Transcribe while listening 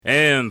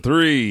In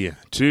 3,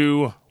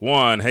 2,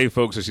 1. Hey,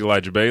 folks, it's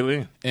Elijah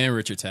Bailey. And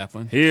Richard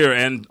Taplin. Here,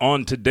 and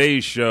on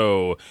today's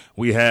show,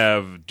 we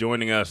have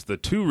joining us the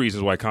 2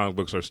 reasons why comic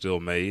books are still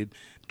made,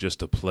 just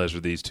to pleasure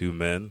these 2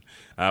 men.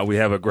 We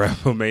have a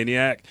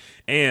graphomaniac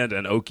and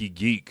an Okie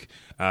geek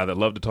that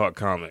love to talk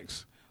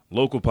comics.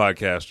 Local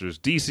podcasters,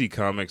 DC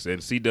Comics, and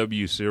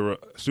CW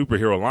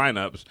superhero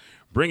lineups,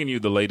 bringing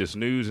you the latest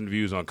news and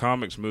views on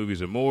comics,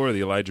 movies, and more.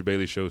 The Elijah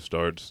Bailey Show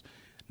starts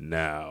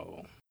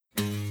now.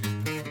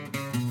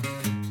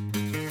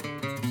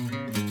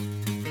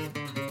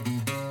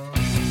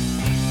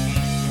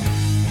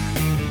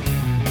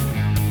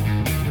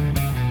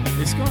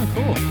 It's going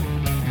cool.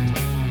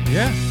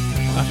 Yeah.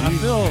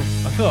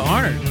 I feel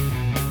honored.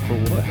 For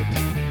what?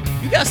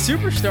 You got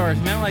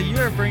superstars, man. Like,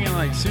 you're bringing,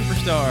 like,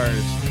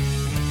 superstars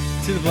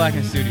to the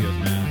Blacken Studios,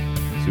 man.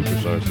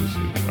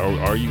 Superstars.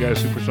 Are you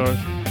guys superstars?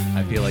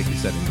 I feel like you're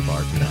setting the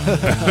bar too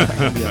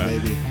high. Yeah,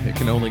 maybe. It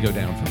can only go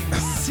down from here.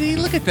 See,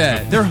 look at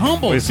that. They're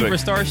humble Wait,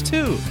 superstars,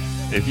 too.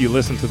 If you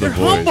listen to the They're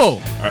voice,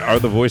 humble. Are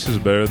the voices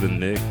better than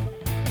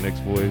Nick's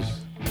voice?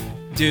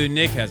 Dude,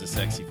 Nick has a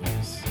sexy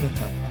voice.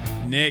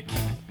 Nick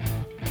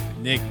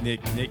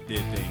did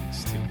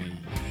things to me.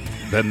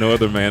 That no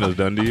other man has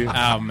done to you?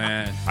 Oh,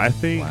 man. I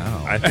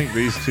think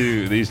these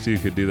two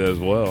could do that as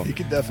well. He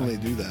could definitely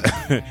do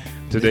that.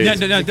 Today,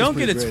 No, don't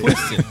get it pretty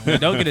twisted.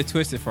 Don't get it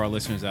twisted for our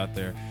listeners out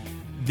there.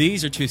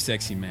 These are 2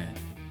 sexy men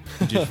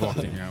who just walked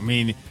in here. I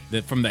mean,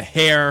 from the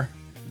hair,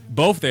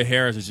 both their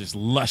hairs are just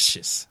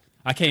luscious.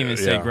 I can't even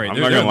say great. I'm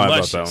They're not gonna lie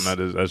luscious. about that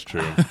one. That's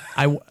true.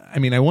 I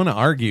mean, I want to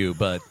argue,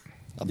 but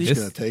I'm just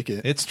going to take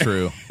it. it's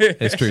true.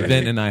 It's true.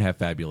 Vin and I have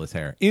fabulous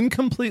hair in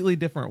completely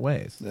different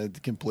ways.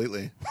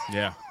 Completely.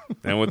 Yeah.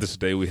 And with us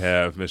today, we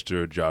have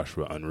Mr.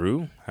 Joshua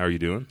Unruh. How are you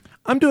doing?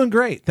 I'm doing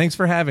great. Thanks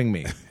for having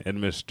me. And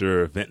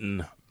Mr.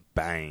 Vinton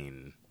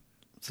Bayne.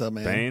 What's up,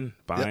 man? Bayne?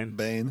 Yep,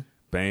 Bayne.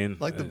 Bayne?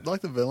 Like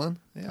the villain.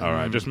 Yeah. All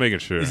right, just making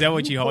sure. Is that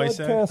what you always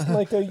say?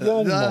 like a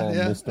young man,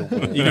 yeah. Mr.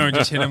 Wayne. You don't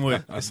just hit him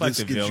with, it's like This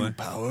the gives you villain.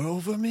 power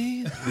over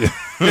me.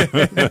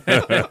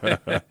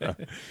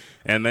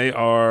 And they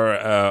are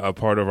a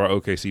part of our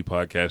OKC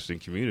podcasting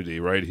community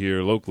right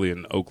here locally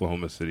in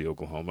Oklahoma City,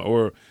 Oklahoma.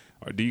 Or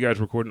do you guys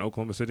record in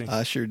Oklahoma City?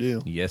 I sure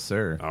do. Yes,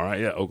 sir. All right,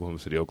 yeah, Oklahoma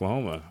City,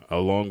 Oklahoma,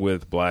 along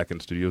with Blacken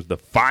Studios, the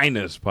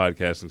finest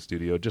podcasting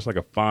studio, just like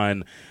a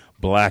fine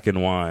black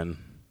and wine.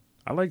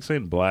 I like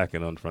saying black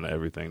and on front of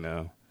everything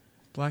now.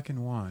 Black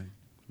and wine.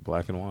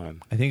 Black and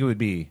wine. I think it would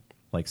be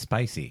like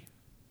spicy,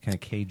 kind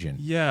of Cajun.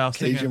 Yeah, I was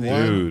thinking Cajun of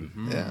wine. Dude.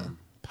 Yeah.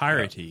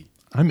 piratey.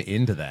 I'm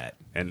into that.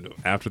 And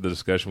after the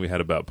discussion we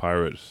had about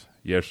pirates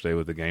yesterday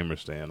with the gamer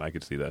stand, I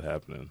could see that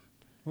happening.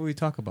 What do we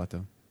talk about,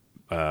 though?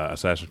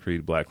 Assassin's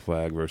Creed Black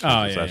Flag versus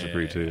Assassin's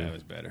Creed 2. That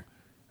was better.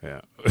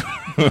 Yeah.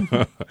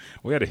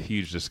 We had a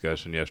huge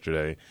discussion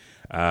yesterday.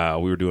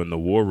 We were doing the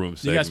War Room Do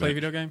segment. you guys play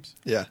video games?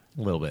 Yeah.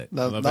 A little bit.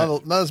 Not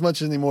as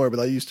much anymore, but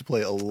I used to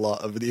play a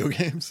lot of video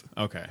games.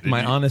 Okay.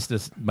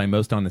 My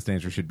most honest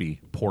answer should be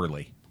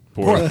poorly.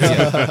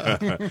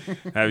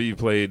 Have you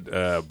played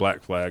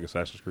Black Flag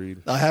Assassin's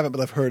Creed? I haven't,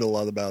 but I've heard a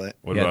lot about it.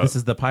 What Yeah, about, this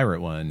is the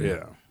pirate one.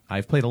 Yeah.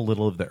 I've played a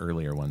little of the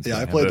earlier ones. Yeah,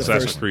 I but played the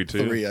Assassin's first Creed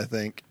 2? 3, I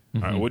think.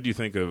 All right, what do you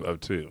think of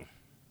 2?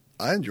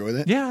 I enjoyed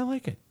it. Yeah, I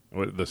like it.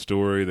 What, the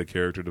story, the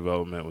character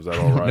development, was that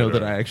all right? know or-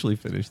 that I actually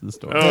finished the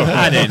story. Oh.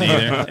 I didn't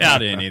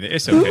either.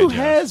 It's okay, Who Josh.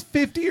 has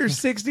 50 or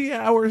 60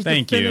 hours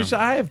Thank to you.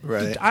 finish?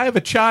 Right. I have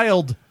a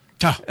child.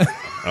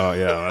 Oh,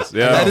 yeah.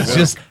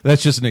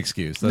 That's just an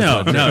excuse. That's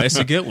No, not- it's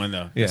a good one,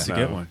 though. Yeah. It's a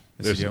good one.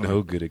 It's There's a good no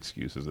one. good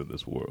excuses in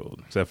this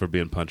world, except for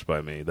being punched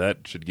by me.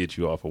 That should get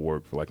you off of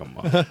work for like a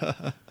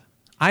month.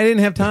 I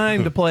didn't have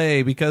time to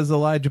play because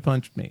Elijah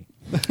punched me.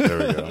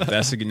 There we go.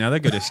 That's another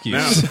good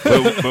excuse.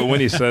 Now, but when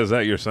he says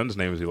that, your son's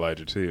name is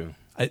Elijah, too.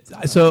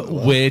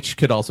 Which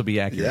could also be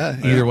accurate. Yeah.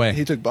 Either way.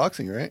 He took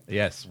boxing, right?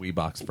 Yes, we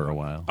boxed for a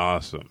while.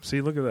 Awesome.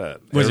 See, look at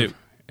that.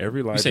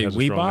 Every You Elijah say has a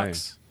we strong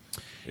box?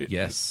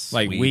 Yes,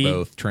 Like we we-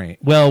 both train.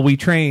 Well, we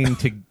train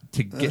to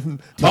get Not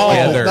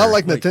together.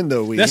 like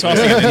Nintendo Wii. That's what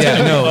I was thinking.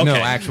 Yeah, no,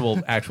 Okay.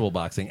 actual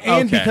boxing.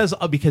 And Okay.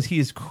 because he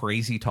is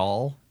crazy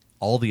tall,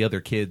 all the other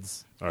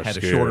kids Are had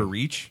scared. a shorter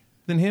reach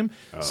than him.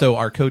 So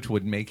our coach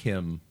would make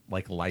him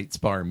like light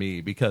spar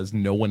me because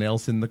no one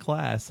else in the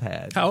class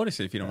had. How old is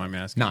he, if you don't mind me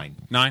asking? 9.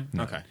 9?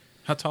 Okay.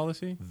 How tall is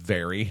he?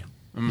 Very.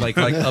 Like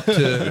up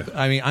to.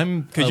 I mean,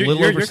 I'm a you're-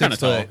 little you're over 6 kinda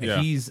tall, foot. yeah.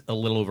 He's a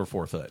little over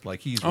 4 foot. Like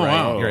he's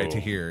wow. right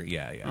to here.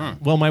 Yeah.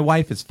 Well, my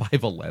wife is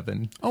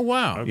 5'11". Oh,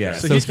 wow. Yeah,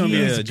 So he's going to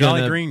be a jolly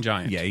gonna- green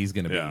giant. Yeah, he's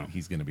gonna be. Yeah.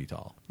 He's gonna be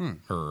tall.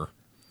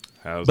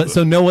 How's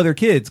So no other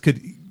kids could.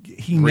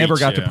 He never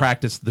got to yeah.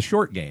 practice the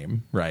short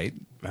game, right?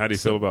 How do you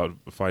feel about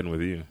fighting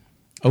with you?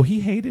 Oh, he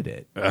hated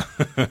it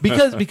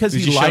because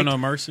Did he you show liked no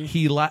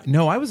mercy?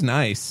 No, I was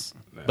nice,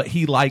 but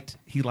he liked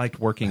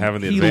working.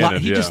 Having the he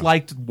advantage, he just yeah.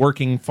 liked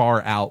working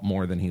far out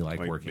more than he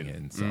liked Like, working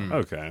in. So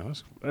Okay,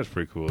 that's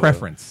pretty cool.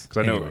 Preference,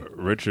 Because I know anyway.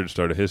 Richard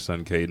started his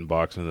son Caden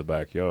boxing in the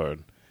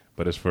backyard,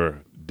 but it's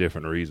for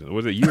different reasons.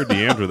 Was it you or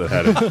Deandra that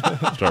had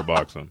him start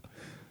boxing?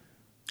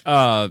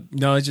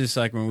 No, it's just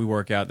like when we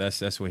work out,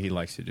 that's what he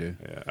likes to do.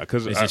 Yeah,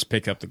 because Is just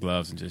pick up the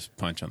gloves and just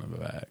punch on the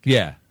back.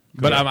 yeah,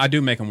 But I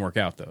do make them work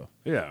out, though.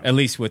 Yeah. At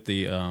least with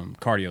the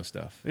cardio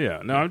stuff.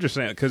 Yeah. No, I'm just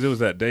saying, because it was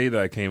that day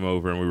that I came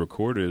over and we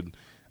recorded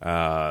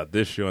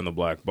this show in the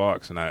Black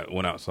Box, and I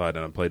went outside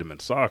and I played him in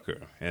soccer.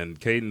 And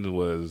Caden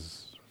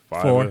was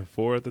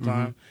four at the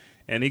time,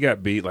 and he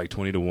got beat like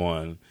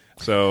 20-1.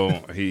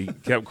 So he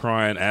kept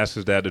crying, asked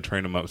his dad to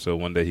train him up so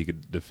one day he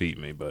could defeat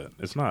me, but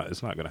it's not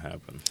going to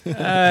happen.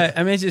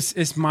 I mean,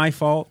 it's my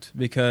fault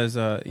because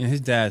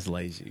his dad's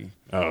lazy.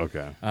 Oh,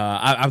 okay.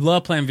 I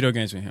love playing video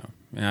games with him,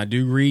 and I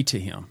do read to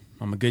him.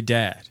 I'm a good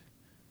dad,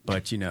 but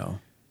I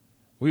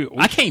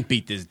can't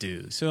beat this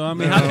dude. So I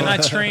mean, how can I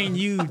train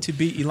you to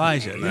beat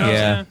Elijah? You know what I'm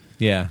saying?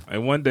 Yeah.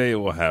 And one day it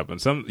will happen.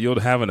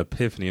 You'll have an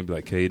epiphany and be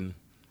like, Caden,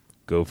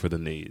 go for the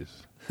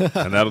knees.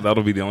 And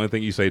that'll be the only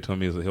thing you say to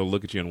him is that he'll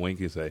look at you and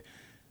wink and say,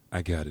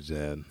 I got it,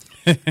 Dad.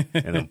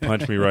 And then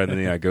punch me right in the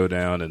knee. I go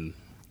down and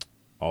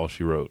all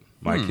she wrote.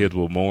 My kids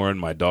will mourn.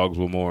 My dogs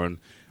will mourn.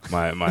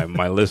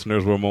 My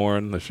listeners will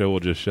mourn. The show will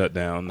just shut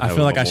down. I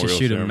feel like I should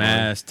shoot a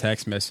mass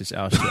text message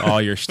out to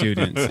all your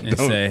students and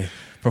say,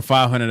 for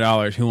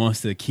 $500, who wants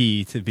the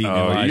key to beat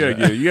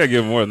Elijah? You gotta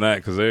give more than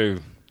that because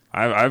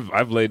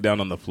I've laid down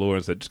on the floor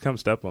and said, just come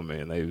step on me,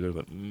 and they're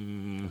like,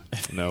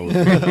 no.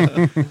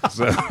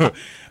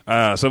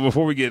 So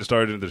before we get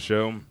started into the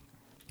show,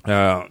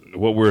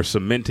 what we're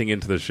cementing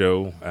into the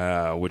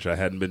show, which I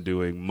hadn't been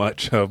doing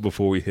much of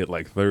before we hit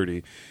like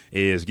 30,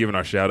 is giving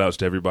our shout-outs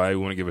to everybody.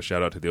 We want to give a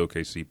shout-out to the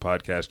OKC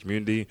podcast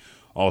community,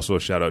 also a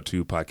shout-out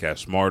to Podcast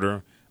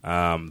Smarter,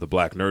 the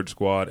Black Nerd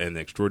Squad, and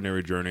the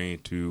Extraordinary Journey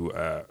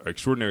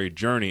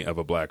of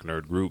a Black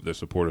Nerd Group that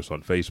support us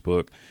on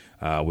Facebook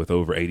with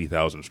over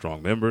 80,000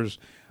 strong members.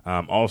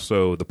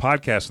 Also, the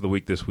podcast of the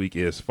week this week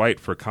is Fight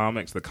for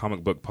Comics, the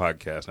comic book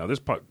podcast. Now, this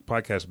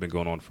podcast has been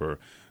going on for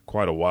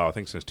quite a while, I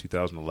think since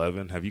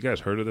 2011. Have you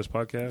guys heard of this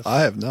podcast?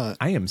 I have not.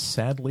 I am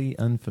sadly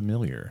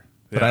unfamiliar,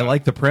 but Yeah. I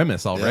like the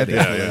premise already.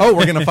 Yeah. Oh,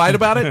 we're going to fight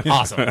about it?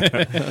 Awesome.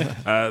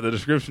 The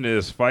description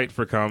is Fight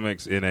for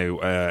Comics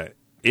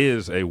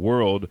is a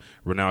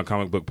world-renowned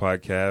comic book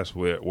podcast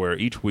where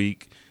each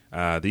week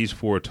these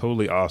four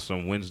totally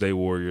awesome Wednesday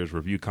warriors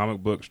review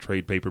comic books,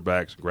 trade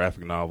paperbacks,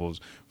 graphic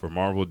novels for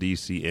Marvel,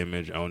 DC,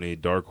 Image, Oni,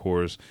 Dark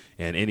Horse,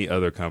 and any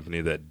other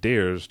company that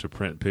dares to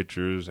print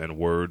pictures and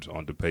words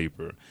onto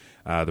paper.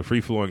 The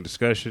free-flowing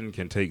discussion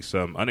can take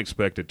some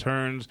unexpected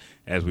turns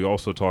as we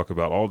also talk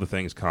about all the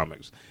things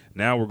comics.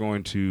 Now we're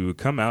going to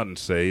come out and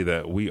say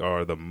that we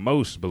are the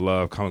most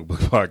beloved comic book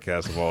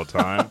podcast of all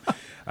time.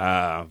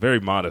 Very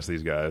modest,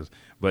 these guys.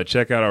 But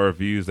check out our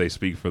reviews. They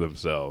speak for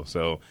themselves.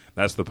 So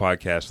that's the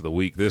podcast of the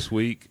week this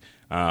week.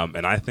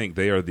 And I think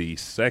they are the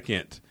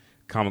second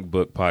comic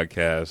book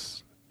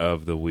podcast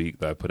of the week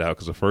that I put out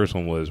because the first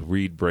one was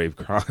Read Brave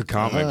Comics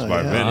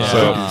by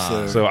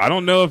Vince. So I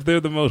don't know if they're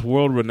the most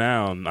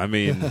world-renowned. I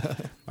mean,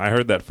 I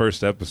heard that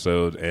first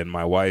episode, and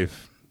my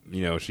wife,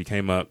 she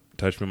came up,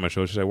 touched me on my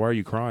shoulder. She said, "Why are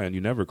you crying?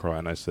 You never cry."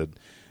 And I said,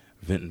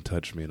 Vinton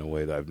touched me in a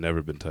way that I've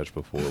never been touched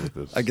before with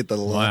this. I get that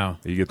a lot. Wow.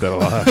 You get that a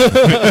lot.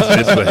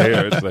 It's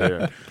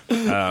the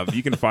hair.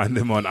 You can find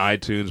them on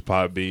iTunes,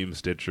 Podbeam,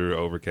 Stitcher,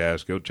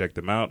 Overcast. Go check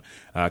them out.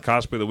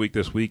 Cosplay of the week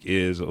this week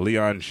is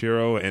Leon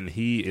Shiro, and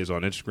he is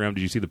on Instagram.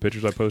 Did you see the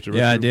pictures I posted?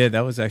 Yeah, Richard? I did.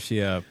 That was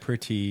actually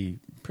pretty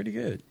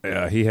good.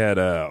 Yeah, he had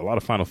a lot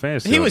of Final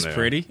Fantasy. He on was there.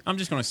 pretty. I'm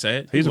just going to say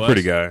it. He's a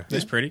pretty guy.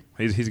 He's pretty.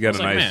 He's got a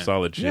like, nice, man,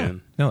 solid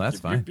chin. No, that's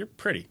fine. You're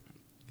pretty.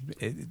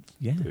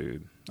 Yeah.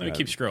 Dude. Let me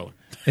keep scrolling.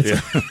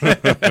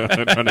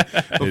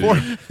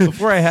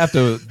 Before I have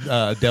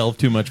to delve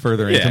too much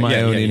further into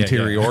my own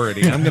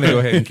interiority, I'm going to go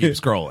ahead and keep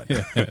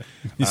scrolling.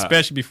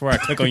 Especially before I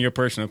click on your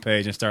personal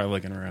page and start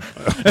looking around.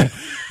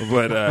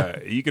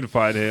 But you can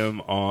find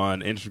him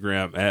on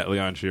Instagram at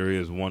Leon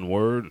Cheerio is one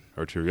word,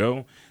 or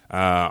Cheerio.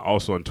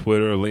 Also on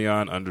Twitter,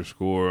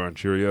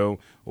 Leon_Cheerio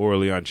or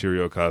Leon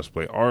Cheerio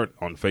Cosplay Art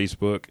on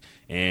Facebook.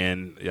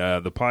 And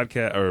the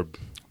podcast or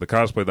the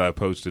cosplay that I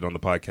posted on the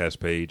podcast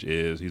page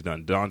is he's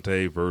done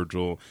Dante,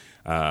 Virgil,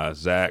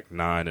 Zach,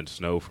 Nine, and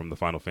Snow from the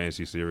Final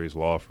Fantasy series,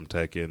 Law from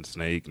Tekken,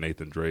 Snake,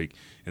 Nathan Drake,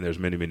 and there's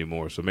many, many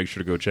more. So make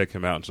sure to go check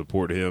him out and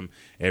support him.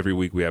 Every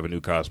week we have a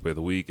new cosplay of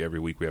the week. Every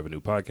week we have a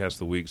new podcast of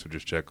the week. So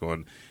just check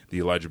on the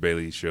Elijah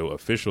Bailey Show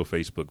official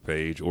Facebook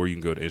page, or you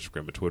can go to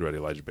Instagram and Twitter at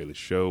Elijah Bailey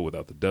Show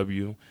without the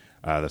W.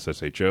 That's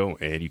SHO,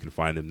 and you can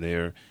find them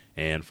there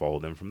and follow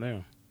them from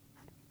there.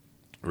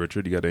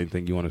 Richard, you got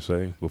anything you want to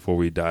say before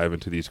we dive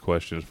into these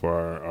questions for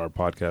our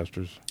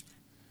podcasters?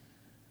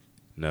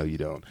 No, you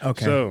don't.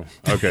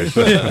 Okay.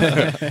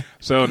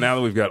 So now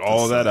that we've got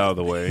all of that out of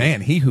the way,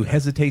 Man, he who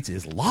hesitates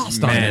is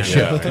lost on this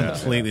show.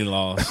 Completely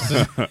lost.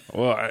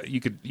 well, you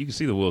can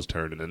see the wheels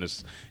turning, and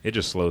it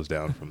just slows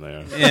down from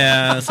there.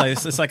 Yeah, it's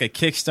like a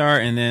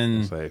kickstart, and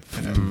then It's like,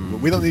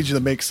 We don't need you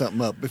to make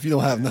something up if you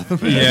don't have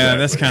nothing. yeah,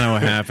 that's kind of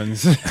what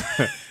happens.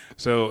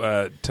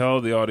 So tell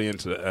the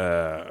audience,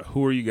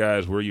 who are you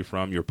guys? Where are you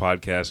from? Your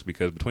podcast?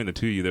 Because between the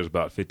two of you, there's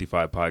about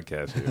 55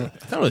 podcasts here.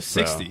 I thought it was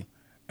 60.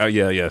 Oh,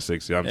 yeah,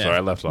 60. I'm sorry, I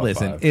left off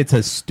Listen, 5. it's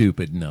a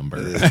stupid number.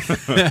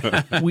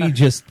 we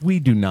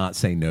do not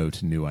say no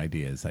to new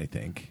ideas, I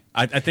think.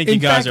 I think you In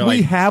guys fact, are like.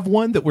 we have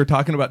one that we're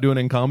talking about doing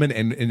in common,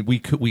 and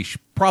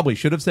probably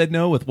should have said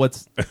no with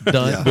what's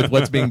done with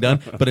what's being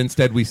done, but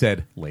instead we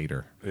said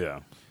later. Yeah,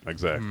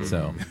 exactly.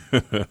 So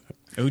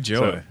Oh,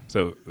 joy.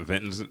 So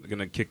Vinton's going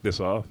to kick this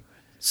off.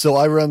 So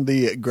I run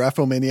the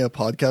Graphomania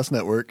Podcast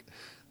Network.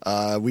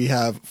 We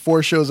have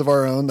 4 shows of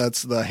our own.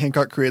 That's the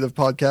Hancock Creative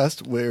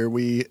Podcast, where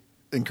we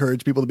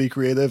encourage people to be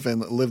creative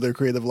and live their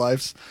creative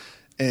lives.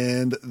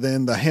 And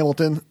then the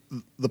Hamilton,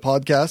 the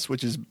podcast,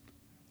 which is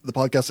the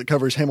podcast that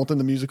covers Hamilton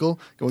the musical,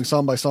 going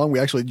song by song. We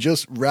actually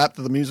just wrapped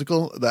the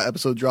musical. That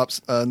episode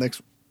drops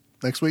next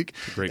week.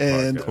 Great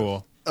and podcast.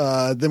 Cool.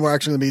 Then we're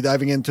actually going to be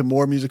diving into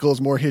more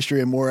musicals, more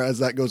history, and more as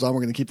that goes on.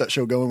 We're going to keep that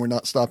show going. We're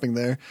not stopping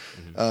there.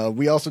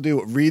 We also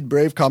do Read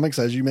Brave Comics,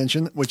 as you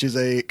mentioned, which is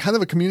a kind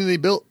of a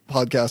community-built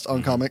podcast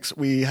on comics.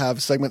 We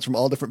have segments from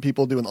all different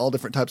people doing all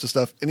different types of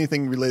stuff,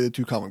 anything related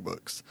to comic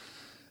books.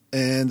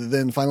 And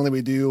then finally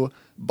we do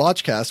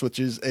Botchcast, which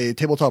is a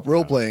tabletop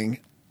role-playing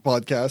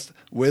podcast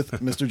with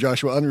Mr.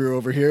 Joshua Unruh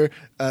over here.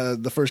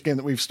 The first game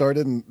that we've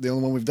started and the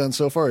only one we've done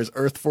so far is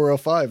Earth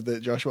 405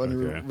 that Joshua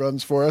Unruh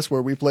runs for us,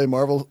 where we play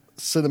Marvel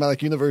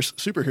Cinematic Universe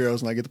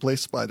superheroes, and I get to play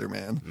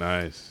Spider-Man.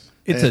 Nice.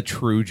 it's a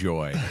true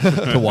joy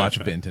to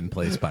watch Benton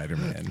play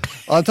Spider-Man.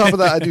 On top of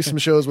that, I do some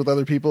shows with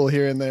other people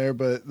here and there,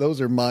 but those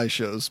are my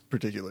shows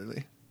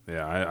particularly.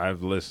 Yeah,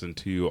 I've listened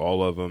to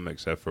all of them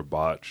except for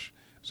Botch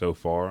so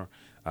far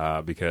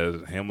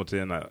because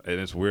Hamilton, and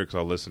it's weird because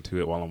I'll listen to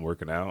it while I'm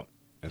working out.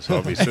 And so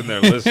I'll be sitting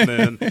there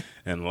listening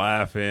and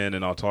laughing,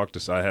 and I'll talk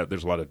to.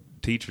 There's a lot of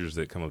teachers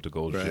that come up to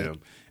Gold's Gym.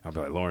 I'll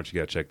be like, Lawrence, you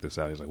got to check this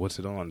out. He's like, what's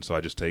it on? So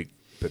I just take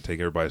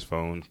everybody's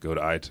phone, go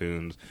to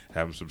iTunes,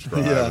 have them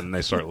subscribe, and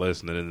they start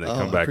listening, and they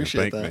come back and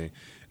thank me.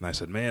 And I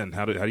said, man,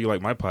 how do you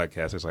like my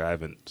podcast? It's like, I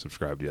haven't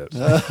subscribed yet.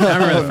 So. I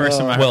remember the first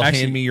time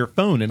hand me your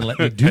phone and let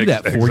me do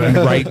that for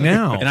you right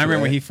now. And I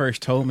remember when he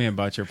first told me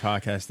about your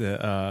podcast,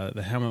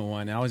 the Helmet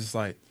one, and I was just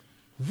like,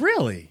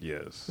 really?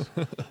 Yes.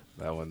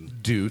 That one.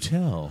 Do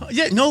tell.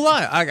 Yeah, no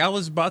lie. I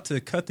was about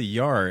to cut the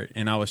yard,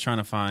 and I was trying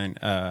to find,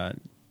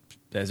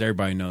 as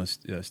everybody knows,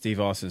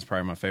 Steve Austin is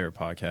probably my favorite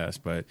podcast,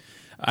 but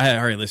I had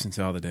already listened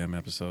to all the damn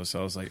episodes,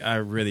 so I was like, I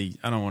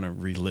don't want to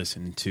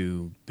re-listen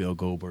to Bill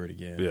Goldberg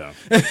again.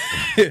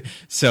 Yeah.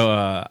 So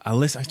I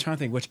was trying to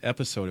think which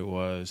episode it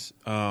was.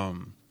 But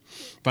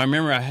I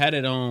remember I had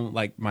it on,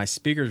 like, my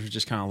speakers were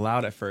just kind of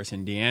loud at first,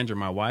 and Deandra,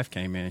 my wife,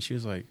 came in, and she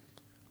was like,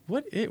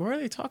 what are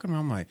they talking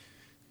about? I'm like,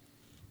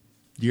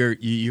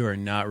 you are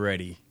not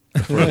ready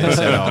for this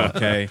at all,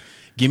 okay?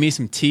 Give me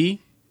some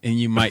tea, and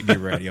you might be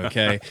ready,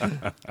 okay?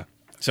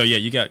 So yeah,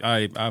 you got.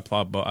 I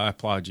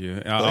applaud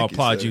you. I'll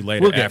applaud you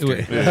later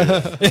after.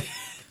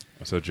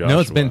 So Joshua. No,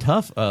 it's been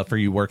tough for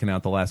you working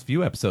out the last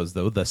few episodes,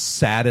 though. The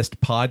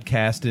saddest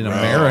podcast in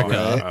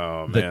America.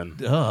 Oh, man.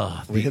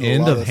 The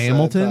end of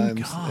Hamilton.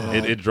 God.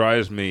 It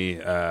drives me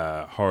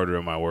harder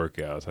in my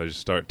workouts. I just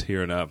start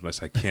tearing up.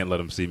 I can't let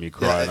them see me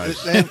cry. And I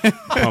just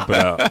pump it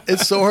out.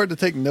 It's so hard to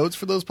take notes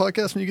for those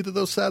podcasts when you get to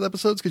those sad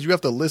episodes because you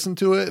have to listen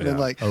to it and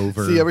then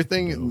see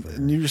everything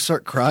and you just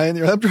start crying.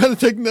 You're like, I'm trying to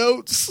take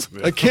notes.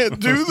 I can't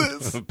do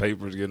this. The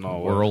paper's getting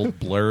all world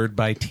blurred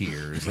by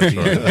tears. At the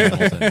end of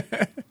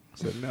Hamilton.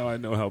 So now I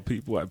know how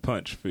people I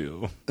punch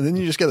feel. And then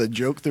you just got to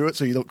joke through it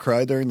so you don't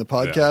cry during the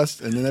podcast,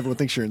 and then everyone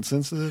thinks you're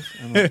insensitive.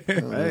 I'm like,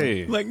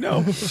 hey. Like,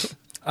 no.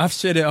 I've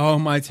shedded all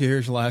my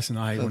tears last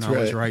night when I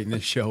was writing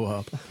this show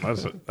up.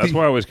 That's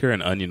why I always carry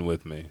an onion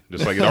with me.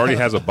 Just like it already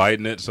has a bite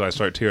in it, so I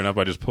start tearing up.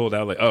 I just pull it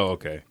out like, oh,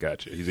 okay,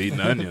 gotcha. He's eating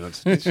onion.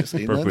 It's just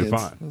perfectly onions.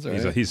 fine.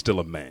 That's right. He's still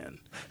a man.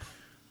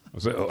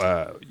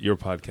 So, your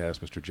podcast,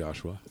 Mr.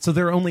 Joshua. So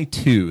there are only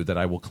two that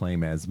I will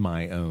claim as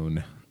my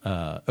own.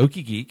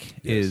 Okie Geek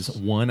is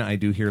one I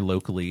do here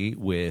locally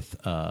with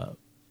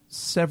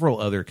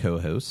several other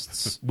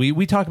co-hosts.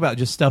 We talk about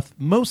just stuff,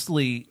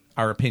 mostly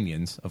our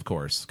opinions, of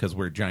course, because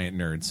we're giant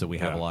nerds, so we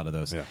have a lot of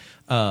those. Yeah.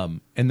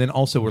 And then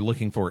also we're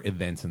looking for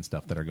events and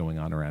stuff that are going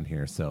on around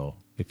here. So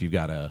if you've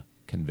got a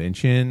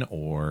convention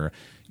or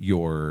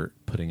you're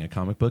putting a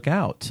comic book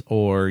out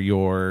or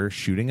you're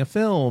shooting a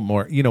film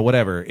or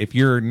whatever, if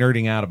you're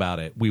nerding out about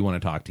it, we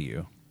want to talk to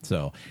you.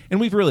 So,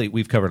 and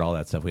we've covered all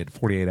that stuff. We had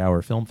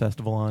 48-hour film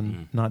festival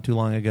on not too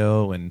long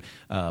ago, and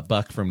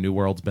Buck from New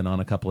World's been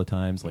on a couple of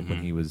times, like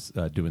when he was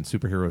doing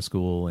superhero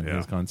school and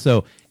he's gone.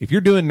 So, if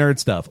you're doing nerd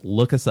stuff,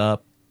 look us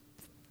up,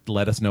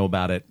 let us know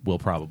about it. We'll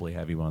probably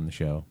have you on the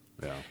show.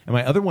 Yeah. And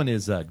my other one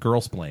is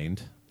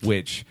Girlsplained,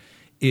 which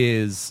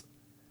is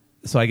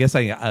so. I guess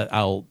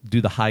I'll do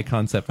the high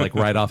concept like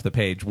right off the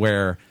page,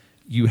 where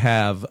you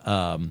have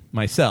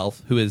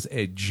myself, who is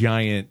a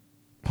giant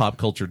pop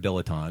culture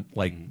dilettante.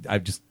 Like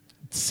I've just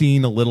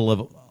seen a little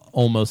of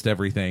almost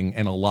everything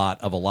and a lot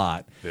of a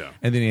lot. Yeah.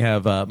 And then you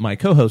have my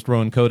co-host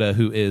Rowan Coda,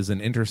 who is an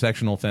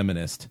intersectional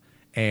feminist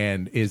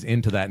and is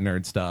into that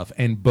nerd stuff.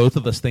 And both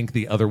of us think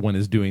the other one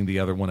is doing the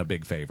other one a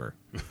big favor,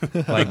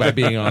 like by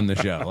being on the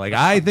show. Like,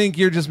 I think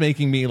you're just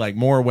making me like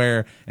more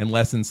aware and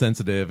less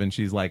insensitive. And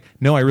she's like,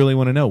 no, I really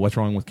want to know what's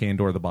wrong with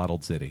Candor, the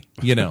Bottled City.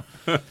 How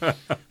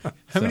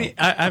many?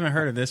 I haven't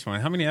heard of this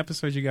one. How many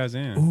episodes you guys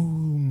in?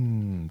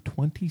 Ooh,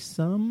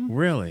 20-some.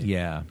 Really?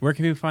 Yeah. Where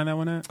can people find that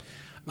one at?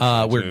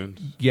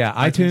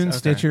 iTunes, okay.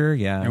 Stitcher,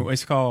 yeah. And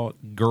it's called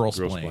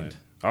Girl-splained.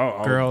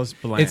 Girls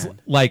Bland. It's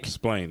like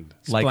Explained.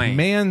 Splained.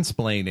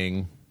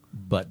 mansplaining,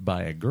 but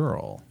by a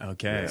girl.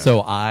 Okay.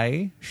 So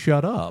I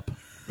shut up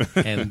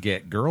and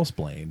get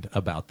girl-splained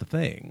about the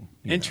thing.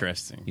 you know.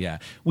 Interesting. Yeah.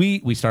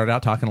 We started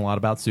out talking a lot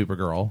about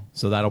Supergirl,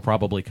 so that'll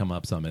probably come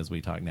up some as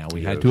we talk now.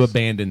 We had to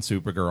abandon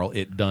Supergirl.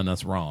 It done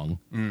us wrong.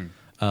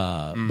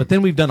 But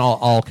then we've done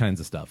all kinds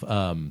of stuff.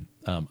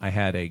 I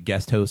had a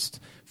guest host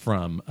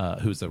from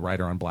who's a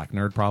writer on Black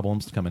Nerd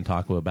Problems to come and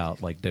talk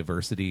about like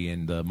diversity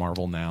in the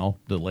Marvel Now,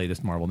 the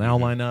latest Marvel Now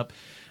lineup.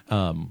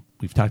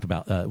 We've talked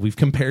about we've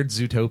compared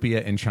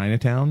Zootopia and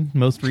Chinatown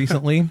most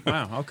recently.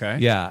 Wow. Okay.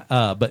 Yeah,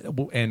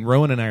 and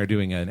Rowan and I are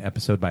doing an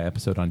episode by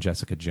episode on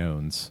Jessica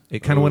Jones. It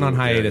kind of went on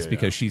hiatus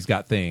because she's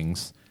got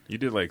things. You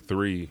did like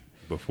 3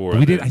 before.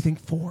 We did, I think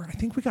 4. I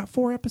think we got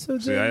 4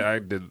 episodes. See, in. I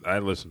did. I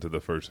listened to the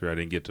first 3. I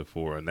didn't get to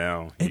 4, and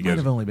now It might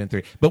have only been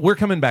 3, but we're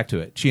coming back to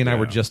it. She and I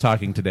were just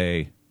talking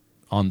today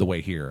on the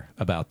way here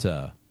about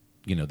the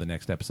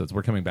next episodes.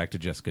 We're coming back to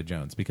Jessica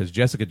Jones because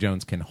Jessica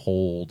Jones can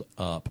hold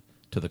up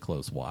to the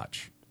close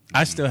watch.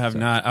 I still have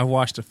not. I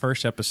watched the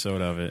first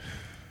episode of it,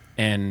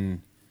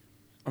 and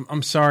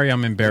I'm sorry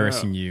I'm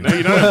embarrassing you. No,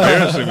 you're not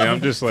embarrassing me.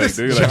 I'm just like,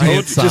 dude, I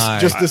told you.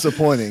 Just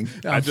disappointing.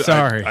 I'm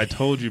sorry. I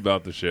told you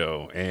about the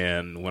show,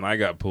 and when I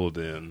got pulled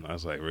in, I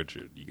was like,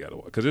 Richard, you got to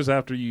watch. Because it's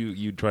after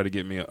you tried to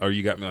get me, or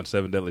you got me on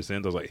 7 Deadly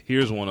Sins. I was like,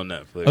 here's one on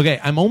Netflix. Okay,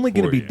 I'm only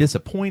going to for be you.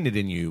 disappointed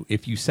in you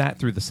if you sat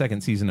through the second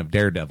season of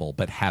Daredevil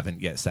but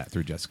haven't yet sat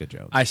through Jessica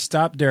Jones. I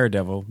stopped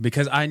Daredevil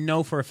because I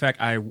know for a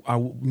fact I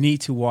need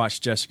to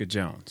watch Jessica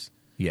Jones.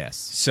 Yes.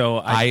 So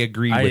I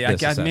agree with this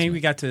assessment.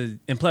 Maybe got to,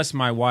 and plus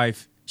my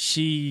wife,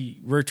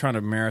 we're trying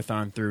to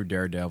marathon through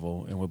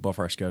Daredevil, and with both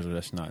our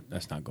schedules,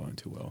 that's not going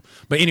too well.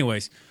 But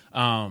anyways,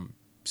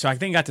 so I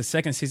think I got the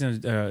second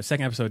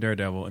episode of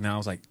Daredevil, and I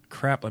was like,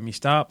 crap, let me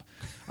stop.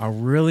 I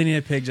really need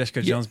to pick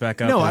Jessica Jones back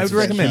up. No, I would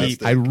recommend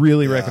it. I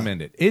really Yeah.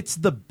 recommend it. It's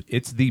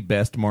the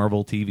best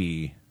Marvel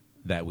TV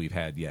that we've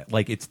had yet.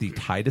 Like, it's the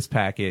tightest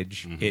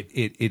package.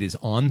 It is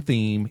on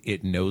theme.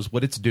 It knows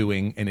what it's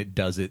doing, and it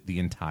does it the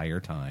entire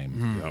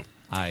time. Yep.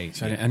 I need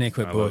to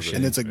quit bullshit.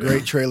 And it's a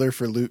great trailer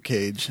for Luke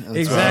Cage. That's what I'm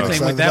Exactly.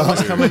 excited When that about.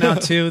 one's coming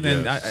out too,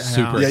 then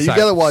super. Yeah, you excited-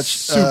 gotta watch,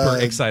 Super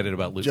excited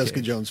about Luke Jessica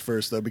Cage. Jones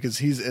first, though, because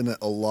he's in it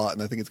a lot,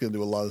 and I think it's going to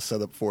do a lot of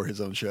setup for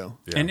his own show.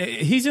 Yeah. And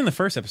he's in the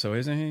first episode,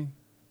 isn't he?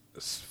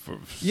 For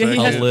Yeah, he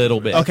A has- little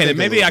bit. Okay, then think a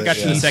maybe I little got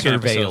bit, to the yeah. second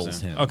He surveils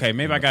episode. him Okay,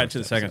 maybe I got to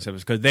the second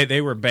episode because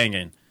they were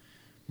banging,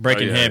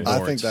 breaking Oh, yeah.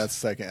 headboards. I think that's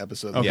second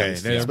episode. okay. Yeah,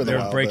 it's been a They're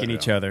while, breaking but-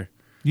 each other.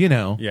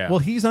 Yeah. Yeah. Well,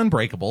 he's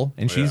unbreakable,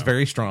 and she's Yeah.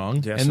 very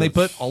strong, Yeah, and so- they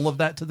put all of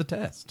that to the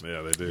test.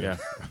 Yeah, they do. Yeah.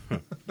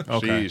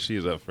 Okay.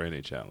 She's up for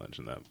any challenge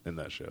in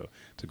that show.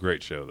 It's a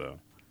great show, though.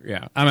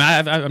 Yeah. I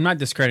mean, I'm not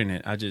discrediting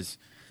it.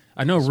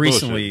 I know It's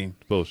recently.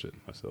 bullshit.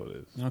 It's bullshit. That's all it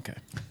is. Okay.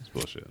 It's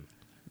bullshit.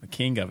 The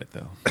king of it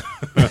though.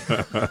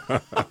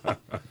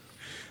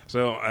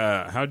 So,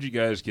 how'd you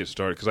guys get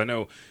started? Because I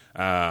know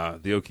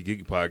the Okie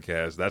Geeky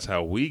podcast. That's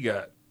how we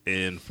got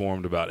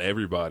informed about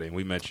everybody, and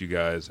we met you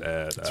guys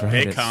at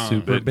right. VidCon.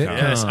 Super VidCon. VidCon.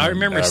 Yes, I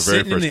remember Our very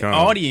sitting in the first con.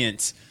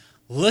 audience,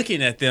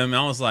 looking at them, and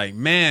I was like,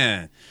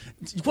 "Man,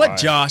 what, Why?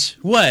 Josh?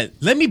 What?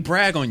 Let me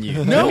brag on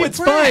you." No, Let me it's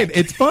brag. fine.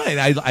 It's fine.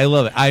 I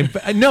love it.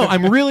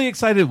 I'm really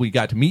excited we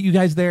got to meet you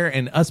guys there,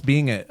 and us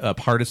being a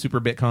part of Super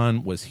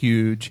BitCon was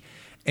huge.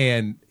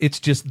 And it's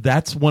just,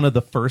 that's one of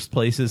the first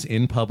places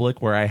in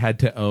public where I had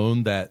to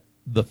own that.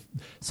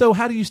 So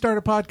how do you start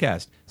a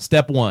podcast?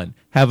 Step 1,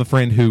 have a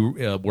friend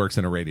who works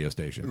in a radio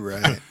station.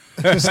 Right.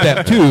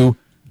 Step 2,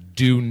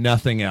 do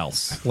nothing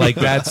else. Like,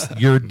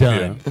 you're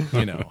done.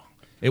 You know,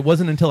 it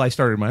wasn't until I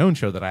started my own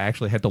show that I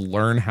actually had to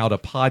learn how to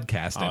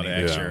podcast. Oh,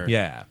 anymore. yeah, sure.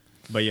 Yeah.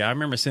 But yeah, I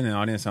remember sitting in the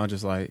audience, and I was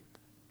just like,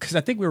 because I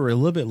think we were a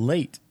little bit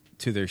late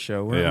to their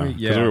show. Weren't Yeah, we?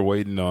 because we were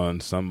waiting on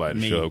somebody to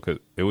Me. show. Because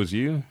it was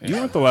you. You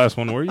weren't the last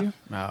one, were you?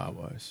 No, I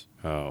was.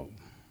 Oh,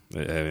 I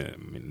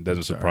mean, it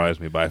doesn't surprise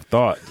me, but I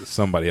thought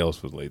somebody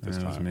else was late this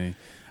That was time. me.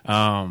 But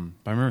I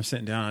remember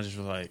sitting down. I just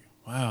was like,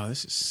 "Wow,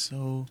 this is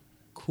so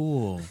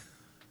cool."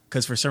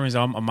 Because for some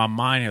reason, my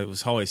mind it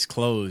was always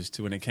closed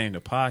to when it came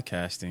to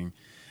podcasting,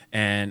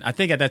 and I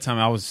think at that time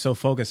I was so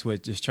focused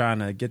with just trying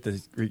to get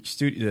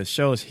the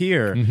shows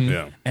here,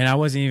 Yeah, and I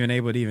wasn't even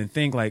able to even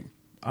think like,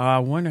 I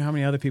wonder how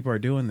many other people are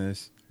doing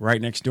this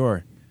right next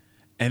door.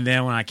 And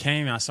then when I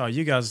came, I saw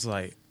you guys. I was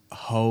like,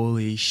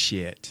 holy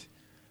shit,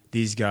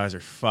 these guys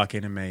are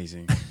fucking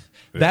amazing.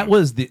 That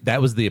was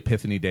the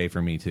epiphany day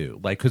for me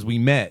too. Like, because we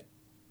met,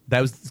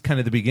 that was kind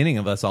of the beginning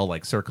of us all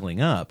like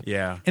circling up.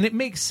 Yeah. and it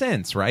makes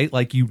sense, right?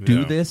 Like, you do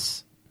Yeah.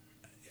 this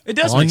It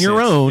does on make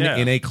your sense. own Yeah.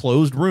 in a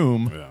closed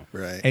room, yeah.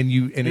 Right. and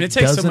and it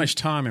takes so much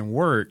time and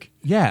work.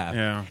 Yeah,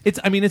 Yeah. It's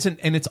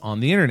it's on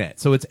the internet,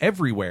 so it's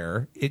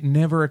everywhere. It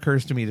never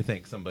occurs to me to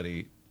think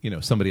somebody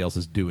else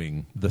is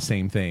doing the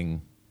same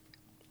thing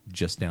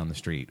just down the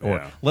street, or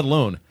Yeah. let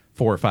alone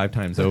 4 or 5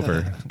 times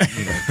over.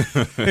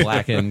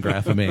 Blacken,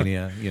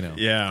 Graphomania,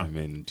 Yeah. I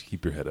mean,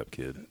 keep your head up,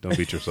 kid. Don't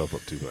beat yourself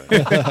up too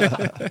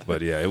bad.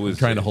 But yeah, it was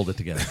trying to hold it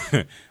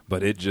together.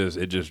 But it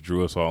just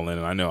drew us all in,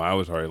 and I know I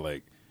was already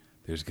like,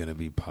 "There's gonna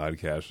be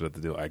podcasts that to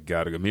do. I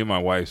gotta go." Me and my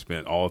wife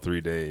spent all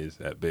 3 days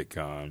at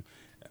BitCon.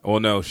 Well,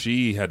 no,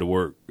 she had to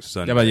work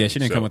Sunday. Yeah, but she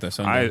didn't come with us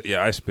Sunday.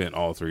 I spent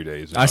all 3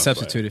 days. I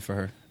substituted for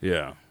her.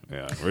 Yeah.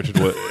 Richard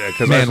was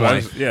because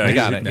wife. yeah, I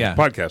got he's it. Yeah.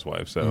 podcast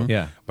wife. So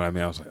Yeah. but I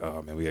mean, I was like,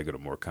 oh man, we gotta go to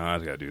more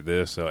cons. We gotta do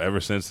this. So ever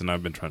since then,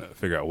 I've been trying to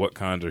figure out what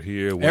cons are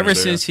here. when Ever are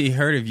there. since he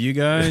heard of you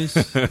guys,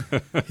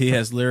 he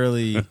has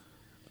literally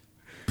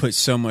put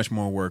so much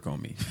more work on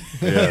me.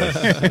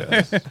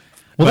 Yes.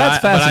 Well, But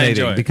that's I fascinating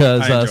enjoy it.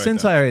 because I enjoy it,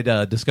 since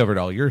though. I discovered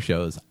all your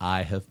shows,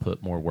 I have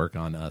put more work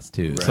on us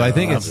too. So I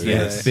think it's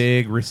Yes. a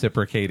big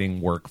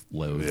reciprocating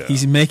workload. Yeah.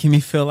 He's making me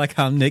feel like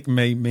how Nick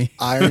made me.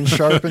 Iron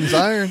sharpens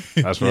iron.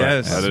 That's right.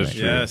 Yes, That is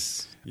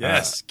true.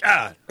 yes.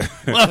 God,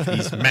 love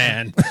these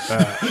man.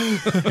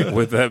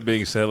 With that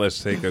being said,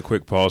 let's take a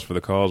quick pause for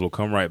the calls. We'll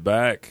come right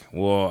back.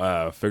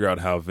 We'll figure out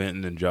how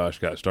Vinton and Josh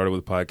got started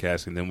with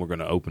podcasting. Then we're going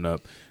to open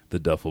up the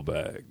duffel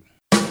bag.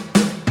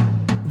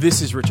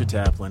 This is Richard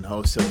Taplin,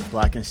 host of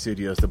Blacken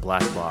Studios' The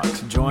Black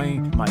Box.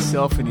 Join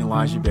myself and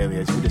Elijah Bailey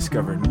as we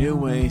discover new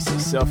ways to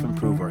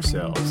self-improve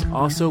ourselves.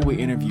 Also, we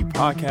interview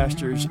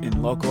podcasters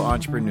and local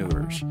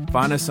entrepreneurs.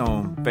 Find us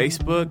on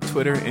Facebook,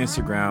 Twitter,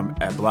 Instagram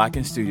at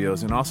Blacken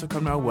Studios, and also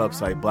come to our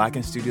website,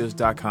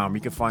 blackenstudios.com.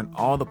 You can find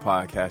all the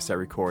podcasts I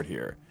record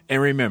here. And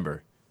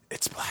remember,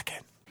 it's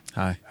Blacken.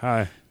 Hi,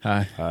 Hi.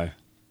 hi, Hi.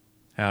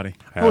 howdy.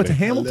 Oh, it's a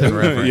Hamilton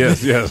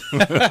reference. Yes.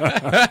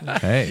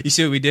 Hey. You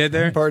see what we did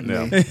there?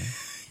 Pardon me.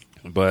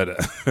 But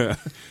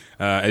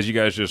as you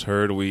guys just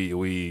heard,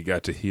 we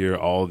got to hear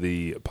all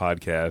the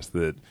podcasts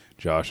that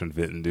Josh and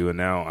Vinton do. And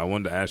now I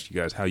wanted to ask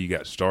you guys how you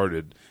got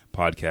started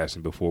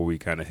podcasting before we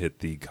kind of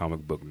hit the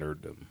comic book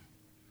nerddom.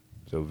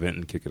 So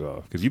Vinton, kick it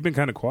off. Because you've been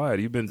kind of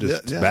quiet. You've been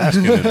just Yeah.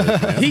 basking in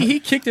this, man. He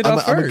kicked it I'm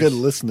off a first. good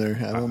listener.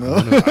 I don't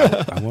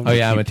know. Oh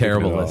yeah, I'm a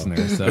terrible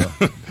listener. So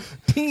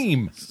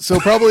team. So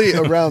probably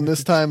around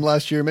this time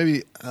last year,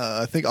 maybe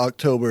I think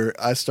October,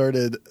 I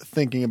started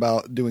thinking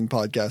about doing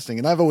podcasting.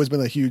 And I've always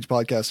been a huge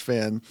podcast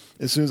fan.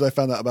 As soon as I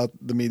found out about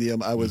the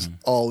medium, I was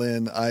all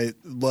in. I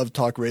loved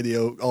talk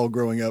radio all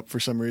growing up for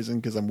some reason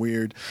because I'm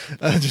weird.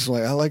 I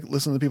like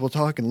listening to people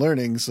talk and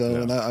learning.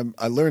 So and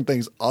I learn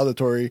things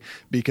auditory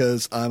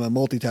because I'm a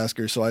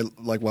multitasker. So I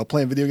like while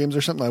playing video games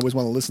or something, I always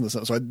want to listen to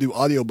something. So I do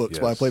audiobooks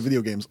while I play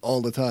video games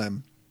all the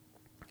time.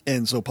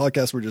 And so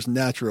podcasts were just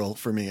natural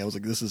for me. I was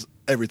like, this is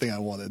everything I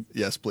wanted.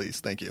 Yes, please.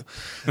 Thank you.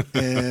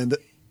 And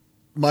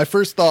my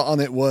first thought on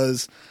it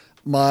was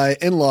my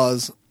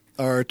in-laws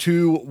are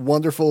 2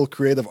 wonderful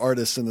creative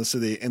artists in the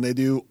city, and they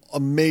do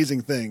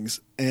amazing things.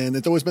 And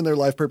it's always been their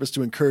life purpose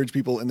to encourage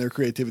people in their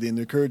creativity and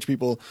encourage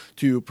people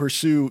to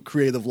pursue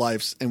creative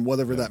lives and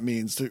whatever that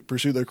means, to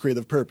pursue their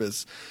creative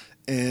purpose.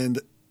 And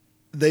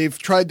they've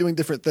tried doing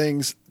different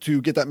things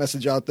to get that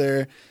message out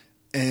there.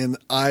 And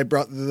I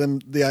brought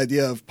them the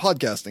idea of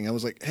podcasting. I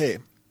was like, hey,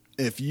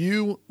 if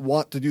you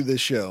want to do this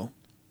show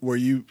where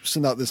you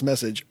send out this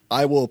message,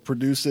 I will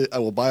produce it. I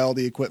will buy all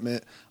the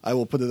equipment. I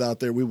will put it out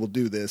there. We will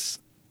do this.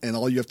 And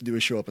all you have to do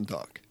is show up and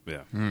talk.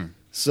 Yeah.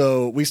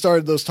 So we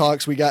started those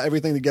talks. We got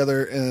everything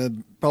together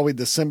in probably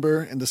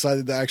December and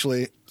decided to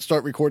actually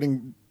start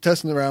recording,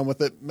 testing around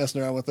with it,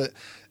 messing around with it.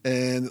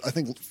 And I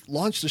think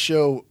launched the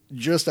show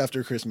just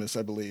after Christmas,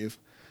 I believe.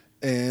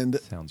 And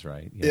Sounds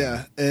right.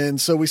 yeah.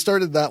 And so we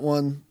started that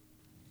one.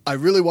 I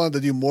really wanted to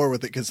do more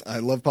with it because I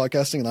love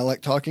podcasting and I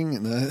like talking.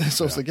 And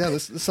so I was like, yeah,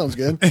 this sounds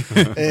good.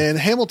 And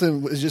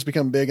Hamilton has just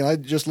become big. And I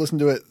just listened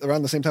to it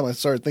around the same time I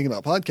started thinking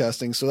about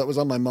podcasting. So that was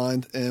on my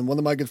mind. And one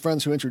of my good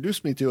friends who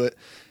introduced me to it,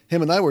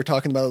 him and I were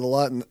talking about it a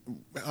lot and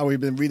how we've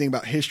been reading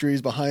about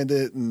histories behind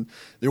it. And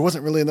there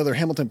wasn't really another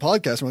Hamilton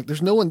podcast. I'm like,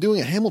 there's no one doing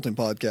a Hamilton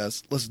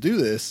podcast. Let's do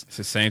this. It's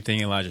the same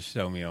thing Elijah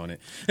showed me on it.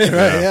 Right,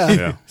 yeah.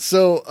 Yeah.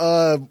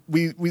 So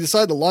we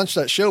decided to launch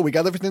that show. We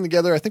got everything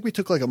together. I think we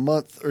took like a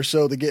month or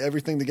so to get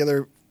everything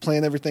together,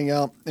 plan everything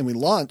out, and we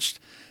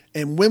launched.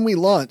 And when we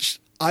launched,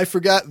 I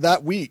forgot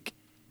that week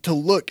to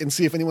look and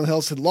see if anyone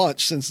else had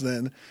launched since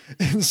then.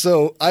 And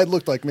so I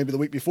looked like maybe the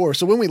week before.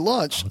 So when we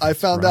launched, I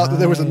found out that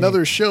there was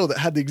another show that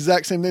had the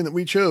exact same name that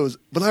we chose,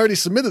 but I already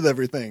submitted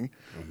everything.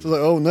 So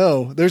like, oh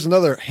no, there's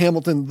another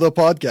Hamilton the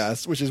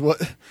podcast, which is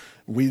what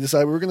we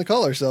decided we were going to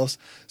call ourselves.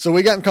 So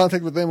we got in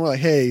contact with them. We're like,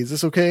 hey, is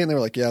this okay? And they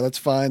were like, yeah, that's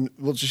fine.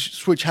 We'll just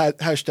switch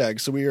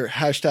hashtags. So we are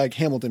hashtag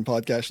Hamilton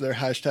podcast. They're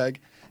hashtag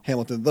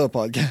Hamilton the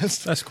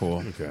podcast. That's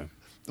cool. Okay.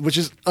 Which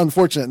is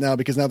unfortunate now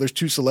because now there's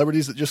 2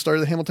 celebrities that just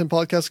started the Hamilton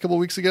podcast a couple of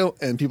weeks ago,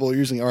 and people are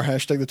using our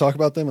hashtag to talk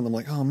about them, and I'm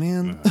like, oh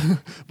man.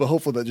 But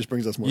hopefully that just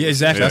brings us more. Yeah,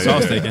 exactly. That's what I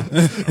was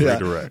thinking. Yeah.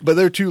 Redirect. But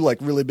they're 2 like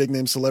really big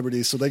name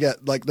celebrities. So they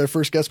got like their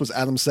first guest was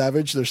Adam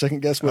Savage, their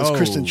second guest was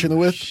Kristen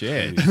Chenoweth.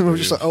 Shit. And we're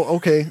just like, oh,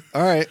 okay,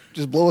 all right,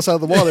 just blow us out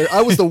of the water.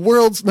 I was the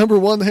world's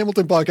 #1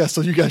 Hamilton podcast,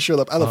 so you guys showed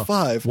up out of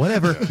 5.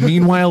 Whatever.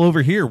 Meanwhile,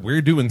 over here,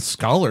 we're doing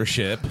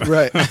scholarship.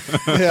 Right.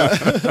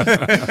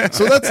 Yeah.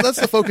 So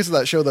that's the focus of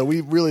that show, though. We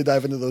really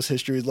dive into those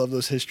histories, love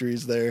those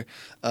histories there.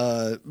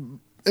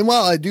 And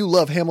while I do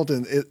love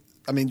Hamilton, it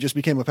just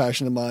became a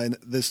passion of mine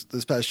this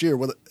past year.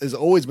 What has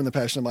always been a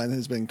passion of mine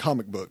has been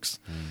comic books.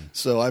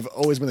 So I've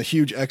always been a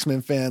huge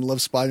X-Men fan,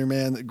 love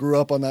Spider-Man, grew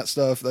up on that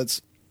stuff.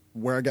 That's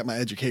where I got my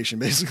education,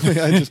 basically.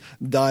 I just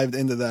dived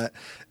into that.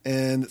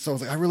 And so I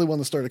was like, I really want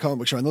to start a comic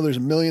book show. I know there's a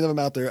million of them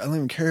out there. I don't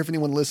even care if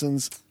anyone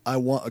listens. I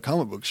want a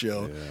comic book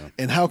show. Yeah.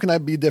 And how can I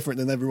be different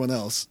than everyone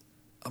else?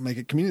 I'll make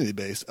it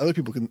community-based. Other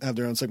people can have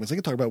their own segments. They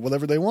can talk about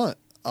whatever they want.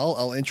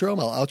 I'll intro them.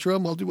 I'll outro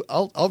them.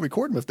 I'll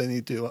record them if they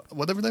need to.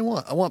 Whatever they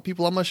want. I want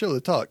people on my show to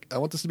talk. I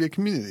want this to be a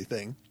community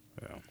thing.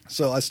 Yeah.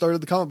 So I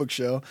started the comic book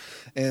show,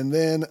 and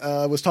then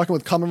I was talking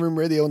with Common Room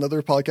Radio,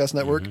 another podcast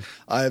network.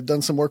 I've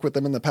done some work with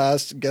them in the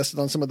past, guested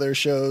on some of their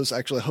shows,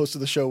 actually hosted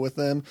the show with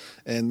them,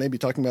 and maybe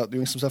talking about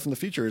doing some stuff in the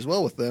future as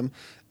well with them.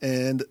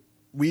 And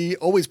we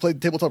always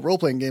played tabletop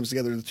role-playing games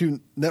together. The two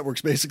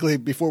networks, basically,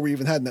 before we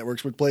even had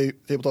networks, would play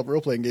tabletop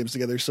role-playing games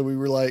together. So we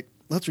were like,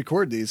 let's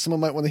record these.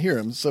 Someone might want to hear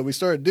them. So we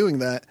started doing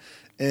that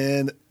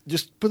and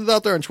just put it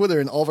out there on Twitter,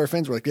 and all of our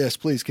friends were like, yes,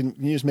 please, can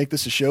you just make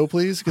this a show,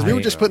 please? Because we were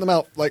just putting them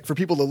out like for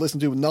people to listen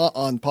to, not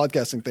on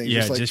podcasting things.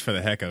 Yeah, just for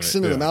the heck of it.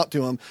 Sending them out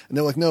to them. And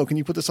they're like, no, can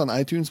you put this on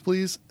iTunes,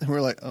 please? And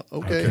we're like,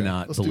 okay. I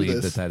cannot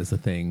believe that is a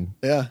thing.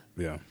 Yeah.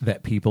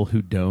 That people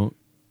who don't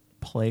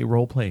play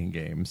role-playing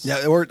games.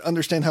 Yeah, or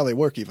understand how they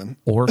work even.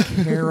 Or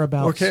care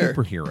about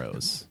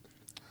superheroes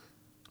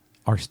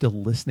are still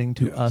listening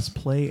to us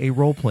play a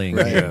role-playing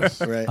game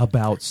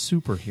about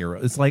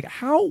superheroes. It's like,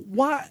 how,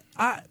 why,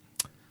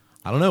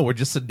 I don't know. We're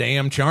just so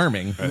damn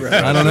charming. Right.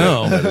 I don't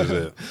know. That is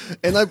it.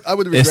 And I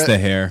would regret... It's the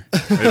hair.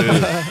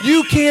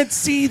 You can't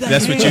see that.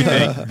 That's what you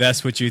think.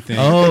 That's what you think.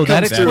 Oh,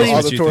 that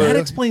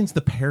explains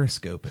the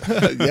Periscope.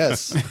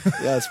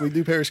 Yes, we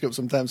do Periscope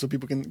sometimes so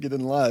people can get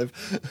in live.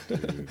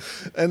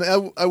 And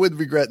I would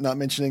regret not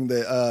mentioning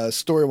the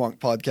Storywonk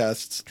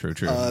podcasts. True.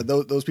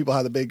 Those people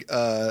had a big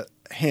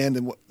hand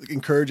in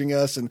encouraging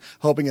us and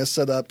helping us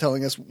set up,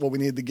 telling us what we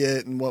needed to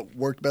get and what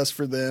worked best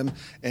for them.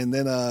 And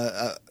then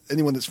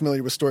anyone that's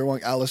familiar with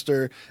Storywonk,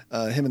 Alistair,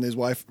 him and his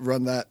wife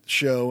run that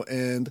show,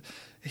 and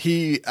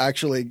he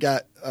actually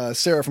got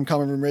Sarah from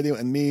Common Room Radio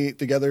and me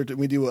together.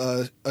 We do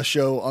a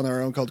show on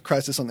our own called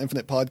Crisis on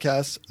Infinite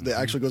Podcasts that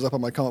actually goes up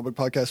on my comic book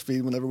podcast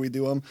feed whenever we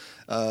do them,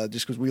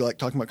 just because we like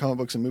talking about comic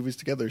books and movies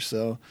together.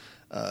 So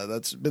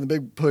that's been a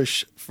big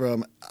push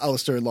from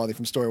Alistair and Lonnie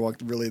from Storywalk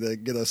to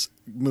get us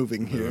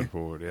moving here. Moving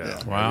forward,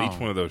 yeah. Wow. And each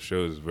one of those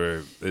shows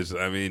is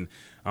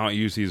I don't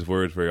use these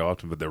words very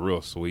often, but they're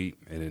real sweet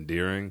and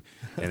endearing.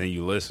 And then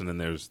you listen, and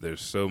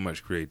there's so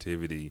much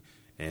creativity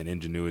and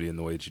ingenuity in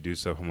the way that you do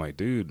stuff. I'm like,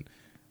 dude,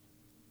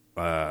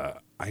 I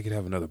could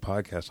have another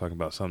podcast talking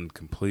about something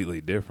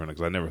completely different,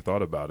 because I never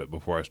thought about it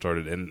before I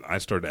started. And I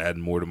started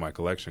adding more to my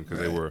collection because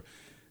they were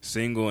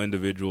single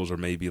individuals or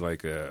maybe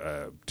like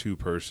a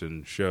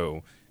two-person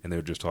show, and they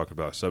were just talking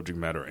about subject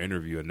matter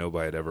interview, and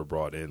nobody had ever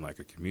brought in like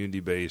a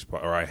community-based,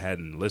 or I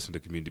hadn't listened to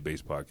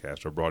community-based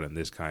podcasts or brought in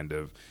this kind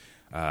of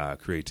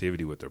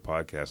creativity with their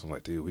podcast. I'm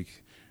like, dude, we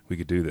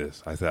could do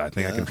this. I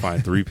think I can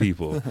find 3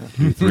 people,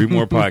 do 3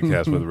 more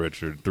podcasts with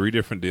Richard, 3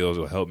 different deals.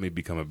 It'll help me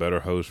become a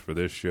better host for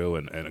this show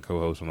and a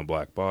co-host on the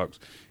Black Box,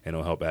 and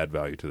it'll help add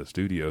value to the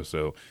studio.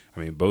 So, I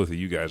mean, both of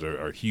you guys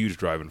are huge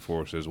driving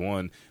forces.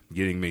 One,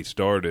 getting me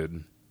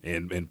started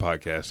in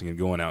podcasting and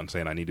going out and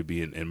saying I need to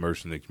be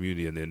immersed in the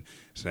community, and then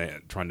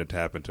trying to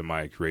tap into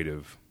my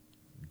creative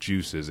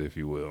juices, if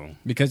you will.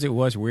 Because it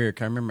was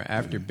weird. I remember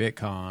after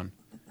BitCon,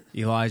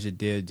 Elijah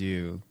did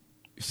do,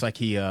 it's like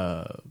he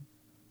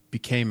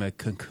became a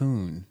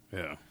cocoon.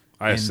 Yeah.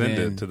 I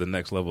ascended to the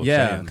next level of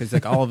sand. Because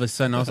like all of a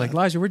sudden I was like,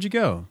 Elijah, where'd you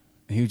go?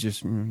 And he was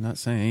just not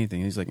saying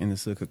anything. He's like in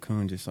this little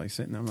cocoon just like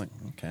sitting there. I'm like,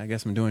 okay, I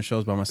guess I'm doing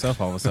shows by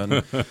myself all of a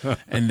sudden.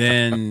 And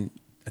then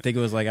I think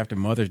it was like after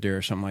Mother's Day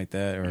or something like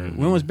that. Or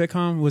when was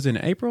BitCon? Was it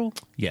in April?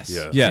 Yes.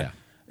 Yeah.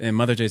 And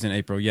Mother's Day's in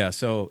April, yeah.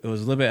 So it was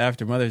a little bit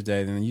after Mother's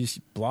Day. Then you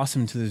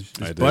blossomed to this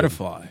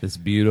butterfly. This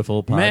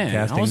beautiful podcasting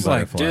Man, I was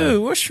butterfly. Like,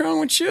 dude, what's wrong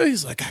with you?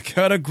 He's like, I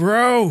gotta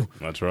grow.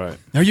 That's right.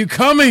 Are you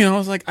coming? And I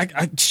was like,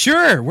 I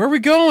sure. Where are we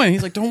going?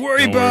 He's like, don't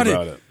worry about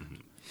it.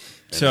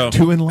 So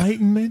to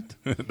enlightenment.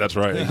 That's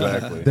right,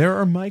 exactly. There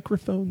are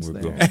microphones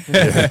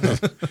there.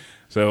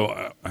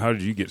 So how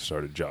did you get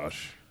started,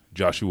 Josh?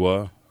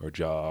 Joshua or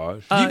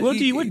Josh? What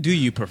do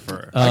you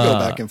prefer? I go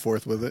back and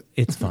forth with it.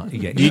 It's fine.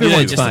 Yeah, either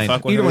one's fine.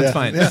 Either one's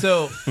fine. Yeah.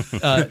 So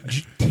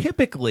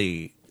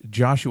typically,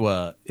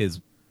 Joshua is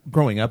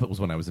growing up. It was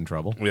when I was in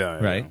trouble.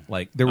 Right.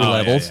 Like there were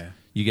levels. Yeah.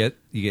 You get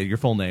your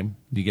full name,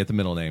 you get the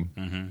middle name,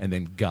 and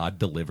then God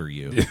deliver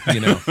you. You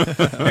know.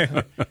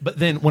 But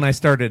then when I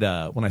started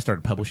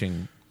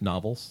publishing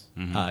novels,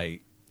 I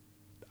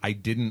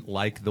didn't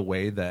like the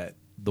way that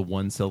the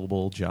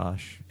 1-syllable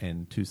Josh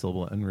and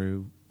 2-syllable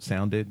Unruh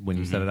sounded when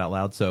you said it out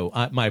loud. So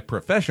my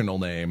professional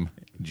name,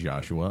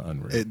 Joshua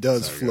Unruh. It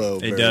does flow.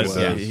 It does.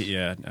 Well.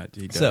 Yeah,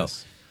 he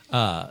does.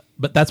 So,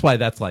 but that's why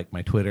that's like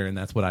my Twitter, and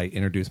that's what I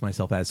introduce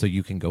myself as. So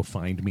you can go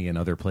find me in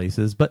other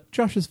places. But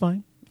Josh is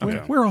fine.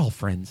 Okay. We're all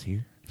friends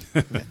here.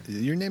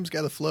 Your name's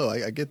got a flow.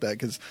 I get that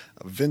because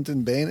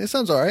Vinton Bayne, it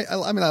sounds all right.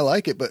 I mean, I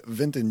like it, but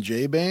Vinton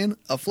J. Bayne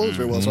flows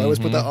very well. So I always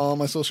put that on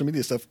my social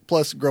media stuff.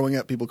 Plus, growing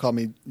up, people call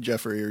me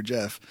Jeffrey or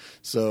Jeff.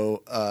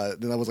 So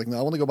then I was like, no,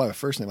 I want to go by my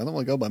first name. I don't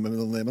want to go by my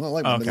middle name. I don't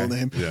like my middle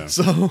name. Yeah.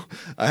 So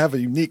I have a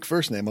unique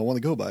first name. I want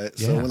to go by it.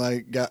 So Yeah. when I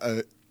got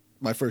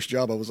my first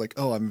job, I was like,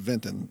 oh, I'm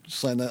Vinton.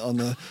 Sign that on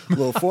the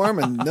little form,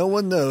 and no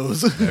one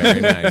knows. Very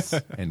nice.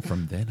 And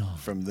from then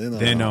on,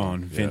 Then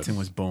on, Vincent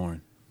was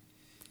born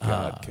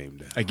God came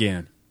down.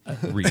 again.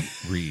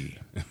 Reborn.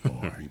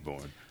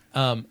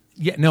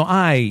 Yeah, no,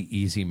 I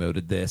easy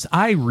moded this.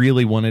 I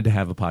really wanted to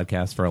have a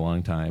podcast for a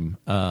long time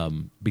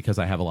because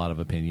I have a lot of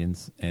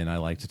opinions and I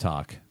like to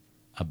talk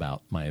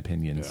about my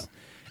opinions.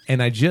 Yeah.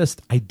 And I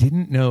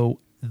didn't know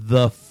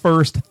the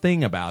first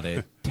thing about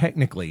it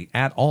technically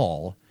at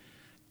all.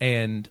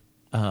 And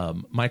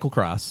Michael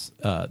Cross,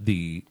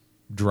 the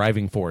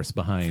driving force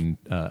behind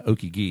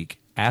Okie Geek,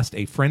 asked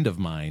a friend of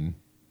mine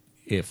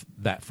if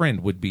that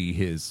friend would be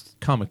his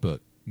comic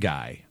book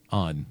guy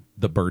on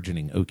the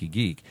burgeoning Okie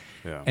Geek.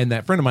 Yeah. And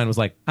that friend of mine was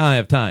like, I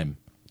have time.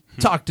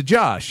 Talk to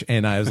Josh.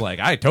 And I was like,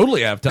 I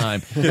totally have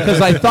time.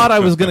 Because I thought I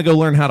was going to go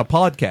learn how to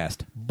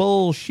podcast.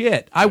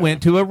 Bullshit. I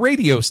went to a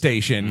radio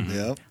station.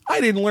 Yep. I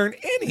didn't learn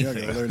You're not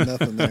anything. going to learn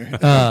nothing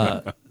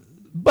there.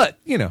 But,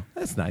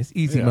 that's nice.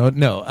 Easy mode.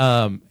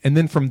 No. And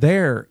then from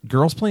there,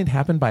 Girls Plained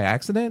happened by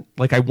accident.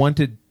 Like, I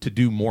wanted to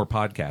do more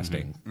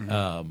podcasting.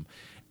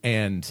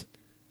 And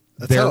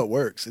That's how it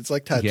works. It's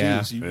like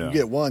tattoos. Yeah. You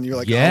get one, you're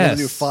like, I Yes. want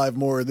to do 5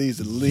 more of these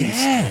at least.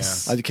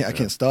 Yes. I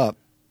can't stop.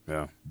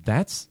 Yeah.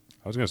 that's...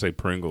 I was going to say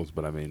Pringles,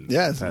 but I mean,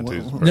 Yeah,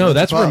 tattoos. well, No,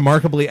 that's Pop.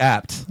 remarkably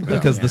apt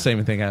because the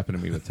same thing happened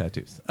to me with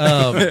tattoos.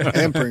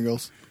 And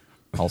Pringles.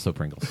 Also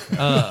Pringles.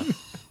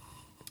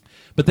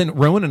 But then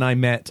Rowan and I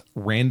met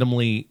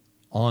randomly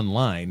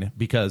online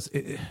because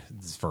this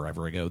is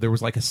forever ago. There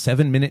was like a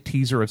 7-minute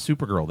teaser of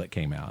Supergirl that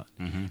came out.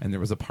 And there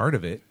was a part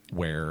of it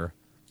where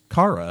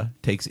Kara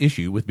takes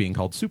issue with being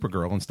called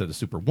Supergirl instead of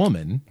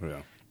Superwoman.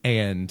 Yeah.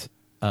 And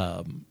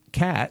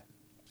Kat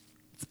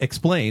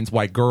explains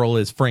why Girl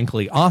is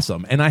frankly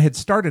awesome. And I had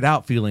started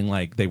out feeling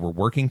like they were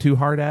working too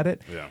hard at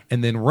it. Yeah.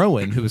 And then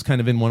Rowan, who was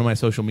kind of in one of my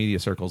social media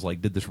circles,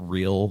 like did this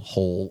real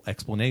whole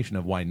explanation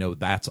of why, no,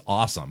 that's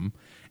awesome.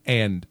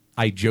 And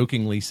I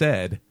jokingly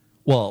said,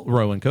 well,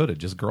 Rowan Coda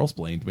just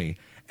girl-splained me.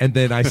 And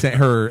then I sent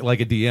her like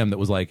a DM that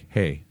was like,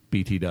 hey,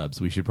 BT Dubs,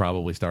 we should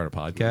probably start a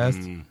podcast.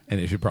 And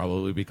it should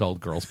probably be called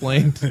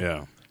Girl-splained.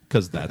 Yeah.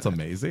 Because that's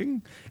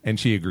amazing. And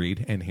she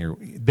agreed. And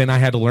then I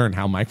had to learn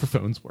how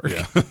microphones work.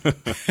 Yeah.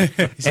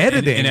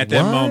 Editing. And at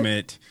that what?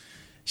 moment,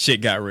 shit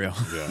got real.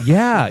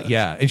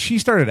 Yeah. And she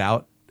started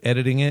out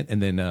editing it,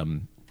 and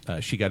then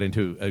she got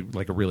into a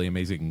really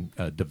amazing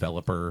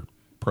developer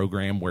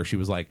program where she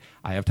was like,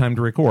 I have time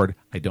to record,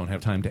 I don't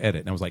have time to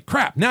edit. And I was like,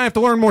 crap, now I have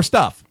to learn more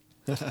stuff.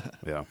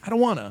 Yeah. I don't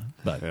want to.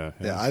 But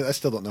Yeah. I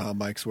still don't know how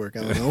mics work.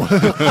 I don't know.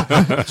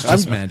 it's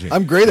just magic.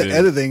 I'm great at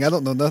editing. I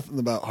don't know nothing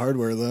about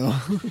hardware, though.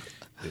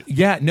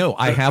 Yeah, no,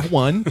 I have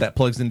one that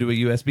plugs into a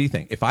USB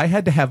thing. If I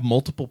had to have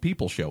multiple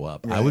people show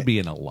up, I would be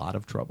in a lot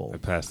of trouble.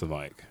 Pass the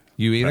mic.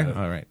 You either?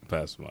 All right.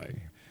 Pass the mic.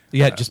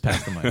 Yeah, just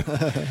pass the mic.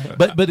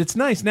 But it's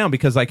nice now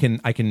because I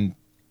can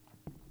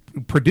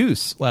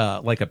produce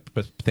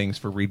things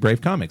for Read Brave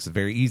Comics. It's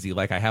very easy.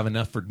 Like I have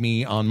enough for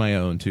me on my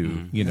own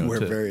to We're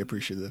very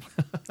appreciative.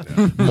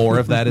 more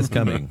of that is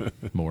coming.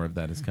 More of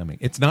that is coming.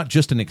 It's not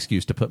just an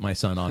excuse to put my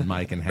son on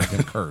mic and have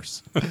him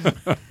curse.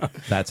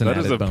 That's an That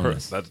is added a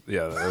bonus. there we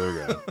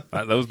go.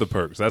 Those are the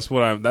perks. That's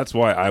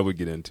why I would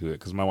get into it,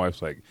 because my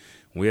wife's like,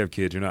 when we have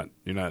kids, you're not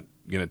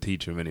gonna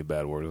teach them any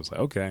bad words. I was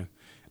like, okay. And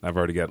I've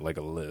already got like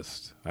a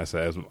list. I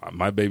said,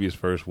 my baby's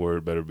first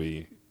word better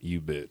be "you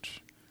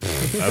bitch."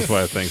 That's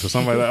what I think. So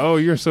somebody like, oh,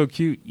 you're so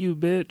cute, you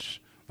bitch.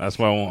 That's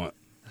what I want.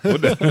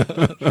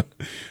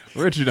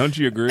 Richard, don't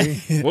you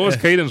agree? What was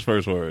Caden's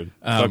first word?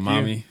 Fuck you?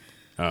 Mommy.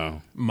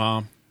 Oh,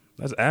 Mom.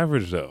 that's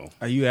average though.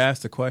 You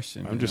asked a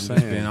question. I'm just saying.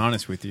 saying. Being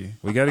honest with you.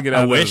 We got to get out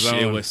I of the wish zone.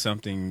 it was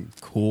something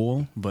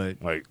cool,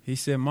 but Like he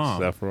said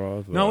mom.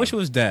 Sephiroth. No, I wish it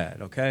was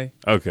dad, okay?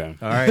 Okay.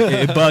 All right?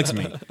 It bugs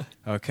me,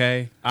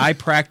 okay? I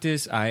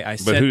practice. I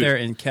sat there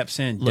and kept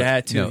saying Look,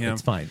 dad to no, him.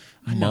 it's fine.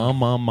 I know.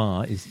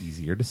 Ma is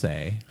easier to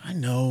say. I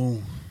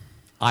know.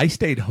 I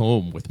stayed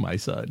home with my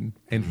son,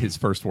 and his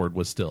first word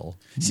was still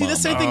See, the Mama.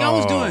 same thing I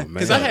was doing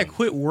because I man. had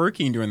quit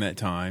working during that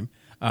time,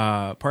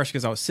 partially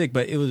because I was sick.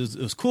 But it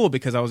was cool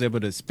because I was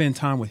able to spend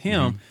time with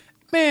him.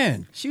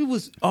 Man, she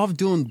was off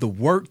doing the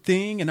work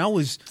thing, and I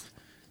was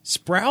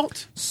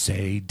sprout.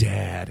 Say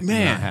dad.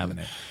 Man. Not having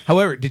it.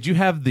 However, did you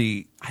have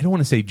the, I don't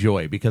want to say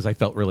joy because I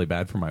felt really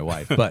bad for my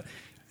wife, but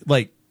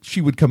like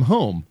she would come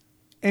home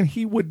and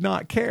he would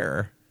not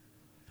care.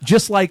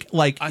 Just like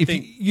I if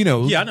think- you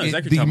know, Yeah, I know exactly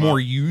what the you're talking more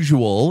about.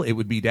 usual, it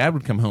would be dad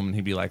would come home and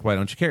he'd be like, why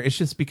don't you care? It's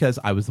just because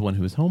I was the one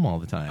who was home all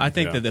the time. I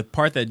think Yeah. that the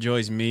part that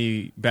joys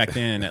me back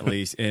then, at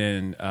least,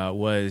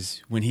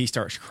 was when he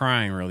starts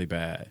crying really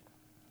bad.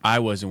 I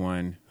was the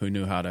one who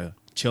knew how to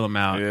chill him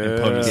out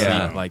and put him to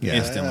Yeah. sleep like Yeah.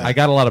 instantly. I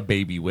got a lot of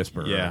baby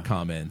whisper Yeah.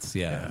 comments.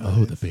 Yeah.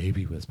 Oh, the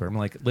baby whisper. I'm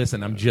like,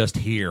 listen, I'm just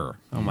here.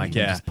 I'm like,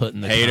 just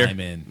putting the hater. time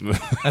in.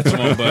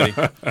 Come on, buddy.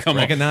 Come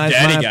Recognize on.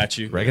 Daddy my- got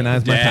you.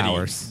 recognize my Daddy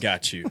powers.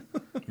 got you.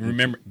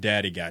 Remember,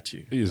 Daddy got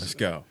you. Let's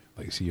go.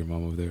 Like, see your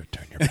mom over there?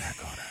 Turn your back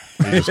on her.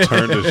 He just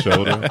turned his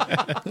shoulder,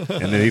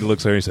 and then he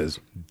looks at her and he says,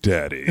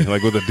 "Daddy,"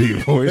 like with a deep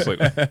voice. Like,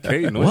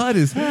 okay, What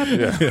is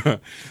happening? Yeah.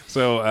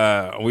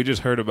 So we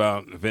just heard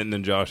about Vinton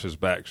and Josh's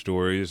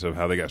backstories of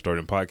how they got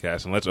started in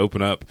podcasts, and let's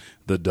open up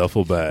the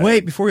duffel bag.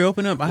 Wait, before we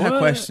open up, I have What?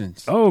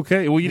 questions. Oh,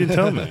 okay. Well, you didn't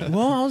tell me.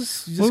 Well, I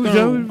was just What was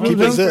going that? to Keep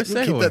it zipped.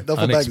 Keep that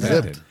duffel bag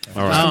Unexpected. zipped.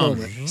 All right.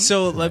 moment.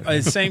 So, like,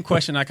 same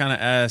question I kind of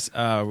asked.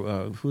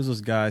 Who's those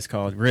guys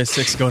called? Red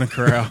Six Golden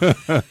Corral.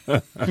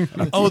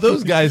 Oh,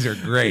 those guys are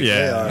great.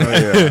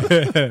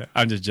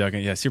 I'm just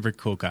joking. Yeah, super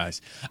cool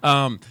guys.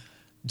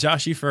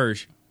 Josh, you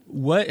first.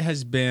 What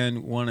has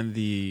been one of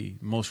the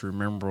most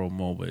memorable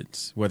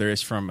moments, whether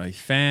it's from a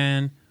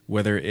fan,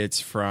 whether it's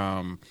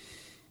from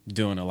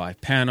doing a live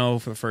panel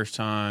for the first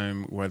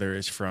time, whether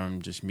it's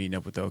from just meeting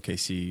up with the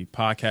OKC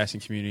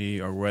podcasting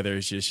community, or whether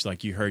it's just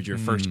like you heard your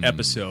first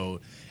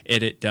episode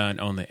edit done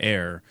on the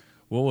air?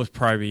 What was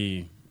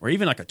probably, or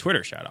even like a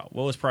Twitter shout out,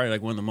 what was probably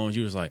like one of the moments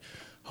you was like,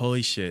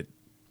 holy shit?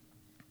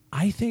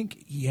 I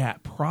think,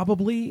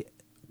 probably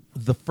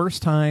the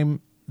first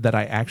time that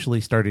I actually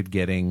started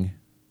getting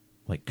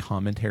like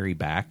commentary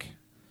back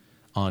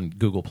on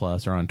Google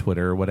Plus or on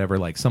Twitter or whatever,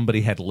 like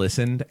somebody had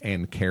listened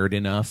and cared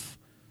enough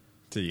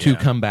to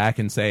come back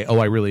and say, "Oh,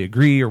 I really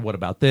agree," or "What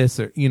about this?"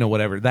 or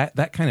whatever.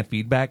 That kind of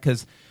feedback,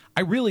 because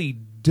I really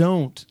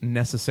don't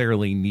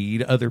necessarily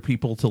need other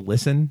people to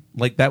listen.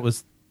 Like that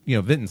was,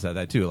 Vinton said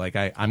that too. Like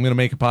I'm going to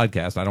make a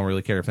podcast. I don't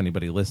really care if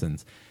anybody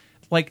listens.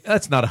 Like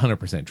that's not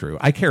 100% true.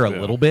 I care a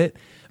little bit,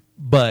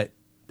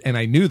 and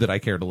I knew that I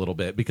cared a little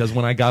bit because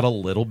when I got a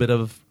little bit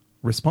of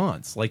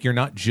response, like you're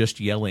not just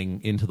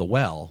yelling into the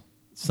well,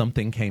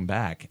 something came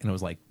back and I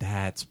was like,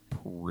 that's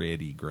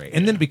pretty great.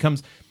 And then it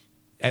becomes,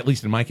 at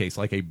least in my case,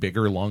 like a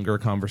bigger, longer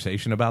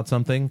conversation about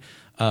something.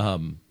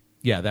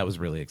 That was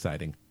really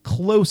exciting.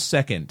 Close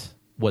second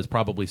was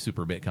probably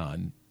Super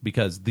BitCon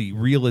because the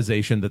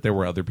realization that there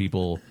were other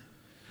people.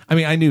 I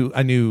mean, I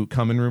knew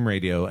Common Room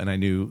Radio and I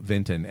knew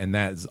Vinton, and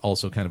that's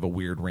also kind of a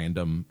weird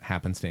random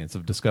happenstance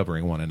of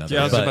discovering one another.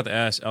 Yeah, I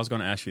was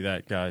going to ask you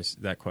that, guys,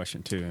 that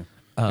question too.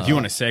 If you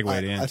want to segue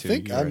it into, I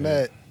think I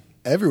met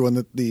everyone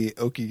at the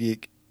Okie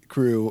Geek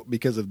crew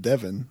because of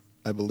Devin,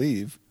 I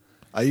believe.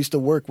 I used to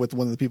work with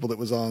one of the people that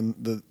was on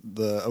the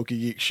Okie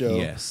Geek show,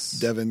 Yes.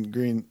 Devin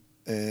Green,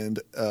 and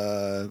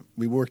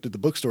we worked at the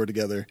bookstore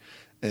together.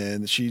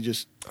 And she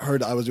just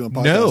heard I was doing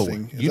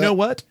podcasting. You know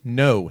what?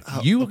 No.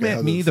 You okay, met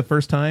how me does- the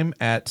first time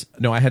at...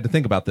 No, I had to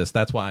think about this.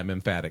 That's why I'm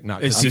emphatic.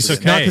 Not It's because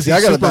just not okay. because See, I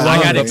he's got a super bad- wrong,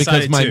 I got but because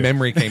excited my too.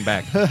 memory came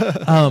back.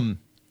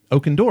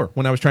 Oaken Door,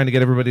 when I was trying to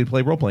get everybody to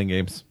play role-playing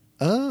games.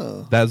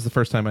 Oh. That was the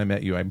first time I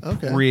met you. I'm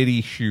Okay. pretty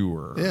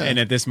sure. Yeah. And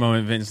at this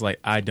moment, Vince's like,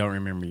 I don't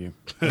remember you.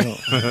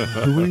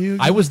 Who were you?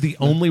 I was the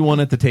only one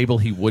at the table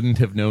he wouldn't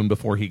have known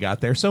before he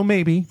got there, so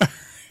maybe.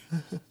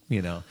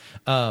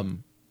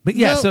 But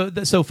yeah,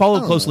 No, so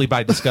followed closely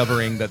by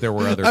discovering that there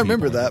were other people. I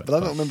remember in that, it. but I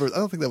don't remember. I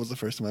don't think that was the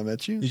first time I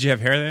met you. Did you have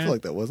hair I then? feel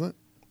like that wasn't.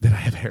 Did I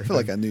have hair? I feel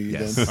like I knew you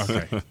Yes.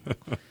 then. Okay.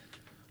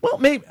 Well,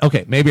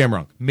 maybe I'm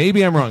wrong.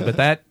 But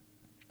that,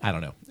 I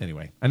don't know.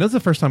 Anyway, I know it's the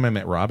first time I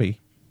met Robbie,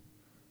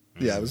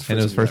 Yeah, it was. and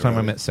it was the first time I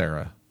Robbie. met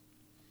Sarah.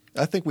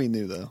 I think we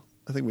knew though.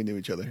 I think we knew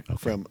each other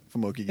from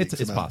Okie Geek. It's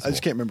somehow. possible. I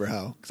just can't remember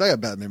how because I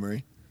got bad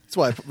memory. That's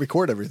why I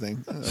record everything.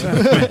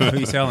 Who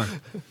you telling?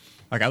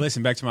 Like, I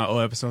listened back to my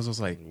old episodes. I was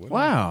like,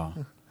 wow.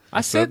 I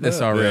said this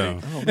already.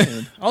 Yeah. Oh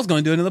man, I was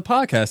going to do another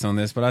podcast on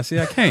this, but I see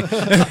I can't.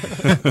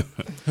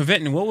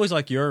 Vinton, what was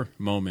like your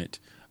moment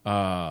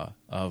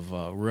of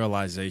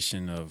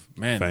realization of,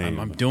 man, Fame.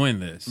 I'm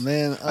doing this?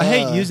 Man, I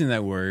hate using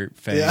that word,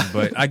 fame, yeah.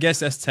 but I guess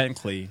that's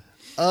technically,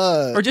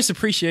 or just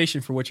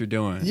appreciation for what you're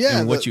doing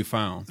and what you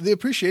found. The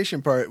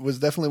appreciation part was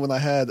definitely when I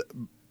had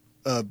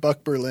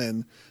Buck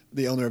Berlin,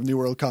 the owner of New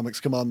World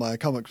Comics, come on my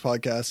comics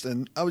podcast,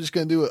 and I was just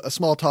going to do a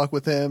small talk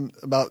with him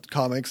about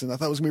comics, and I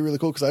thought it was going to be really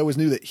cool because I always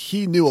knew that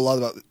he knew a lot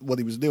about what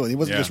he was doing. He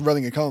wasn't Yeah. just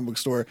running a comic book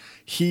store.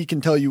 He can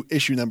tell you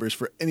issue numbers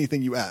for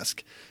anything you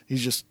ask.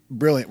 He's just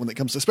brilliant when it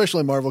comes to,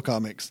 especially Marvel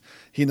comics.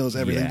 He knows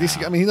everything. Yeah.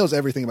 DC, I mean, he knows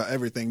everything about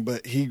everything,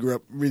 but he grew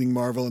up reading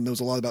Marvel and knows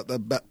a lot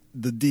about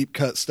the deep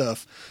cut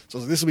stuff. So I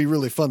was like, this will be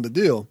really fun to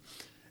do.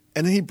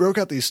 And then he broke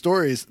out these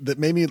stories that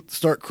made me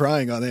start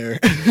crying on air.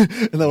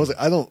 And I was like,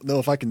 I don't know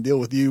if I can deal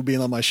with you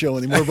being on my show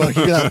anymore, but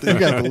you're going to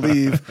have to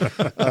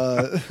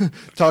leave.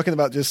 Talking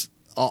about just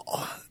a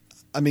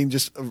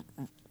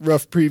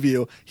rough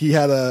preview. He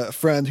had a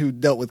friend who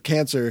dealt with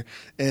cancer,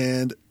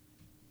 and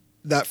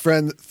that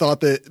friend thought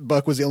that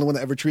Buck was the only one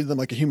that ever treated them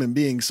like a human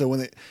being. So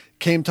when it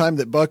came time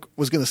that Buck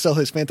was going to sell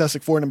his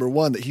Fantastic Four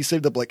 #1, that he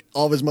saved up like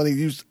all of his money,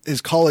 used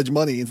his college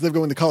money. Instead of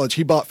going to college,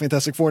 he bought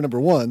Fantastic Four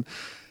 #1.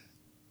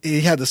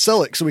 He had to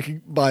sell it so we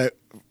could buy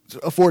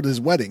afford his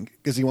wedding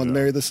because he wanted to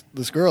marry this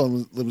girl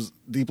and was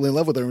deeply in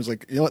love with her and was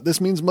like, you know what,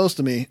 this means most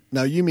to me.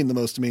 Now you mean the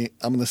most to me.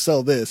 I'm going to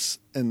sell this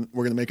and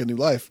we're going to make a new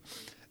life.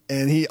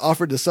 And he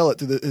offered to sell it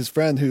to his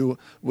friend who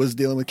was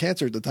dealing with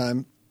cancer at the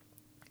time.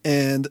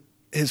 And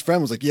his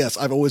friend was like, yes,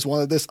 I've always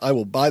wanted this. I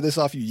will buy this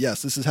off you.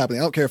 Yes, this is happening.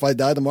 I don't care if I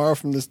die tomorrow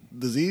from this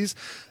disease.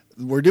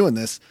 We're doing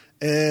this.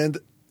 And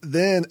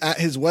then at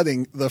his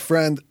wedding, the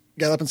friend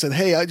got up and said,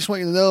 hey, I just want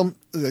you to know,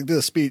 like, did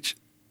a speech.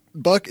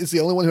 Buck is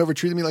the only one who ever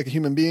treated me like a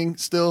human being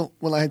still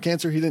when I had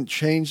cancer. He didn't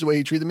change the way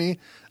he treated me.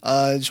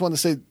 I just wanted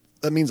to say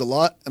that means a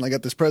lot, and I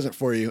got this present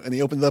for you. And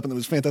he opened it up, and it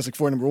was Fantastic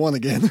Four #1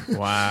 again.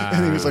 Wow.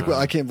 And he was like, well,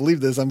 I can't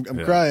believe this. I'm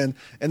crying.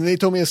 And then he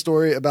told me a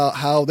story about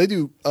how they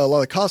do a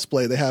lot of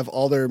cosplay. They have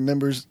all their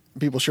members,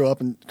 people show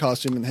up in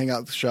costume and hang out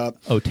at the shop.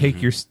 Oh,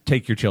 take your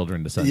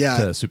children to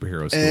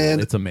superhero school.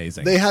 And it's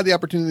amazing. They had the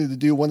opportunity to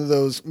do one of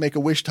those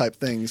Make-A-Wish type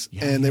things.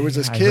 And there was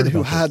this kid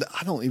who had,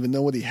 I don't even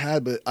know what he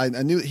had, but I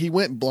knew he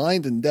went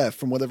blind and deaf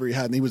from whatever he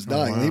had, and he was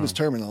dying, and he was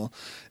terminal.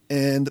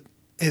 And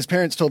his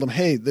parents told him,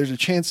 hey, there's a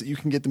chance that you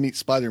can get to meet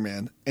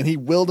Spider-Man. And he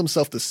willed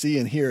himself to see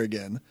and hear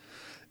again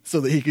so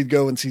that he could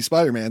go and see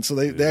Spider-Man. So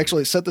they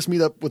actually set this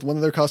meet up with one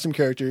of their costume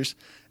characters,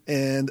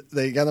 and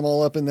they got them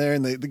all up in there,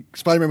 and the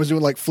Spider-Man was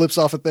doing like flips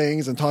off of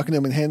things and talking to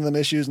him and handing them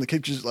issues, and the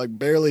kid could just like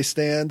barely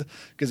stand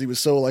because he was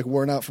so like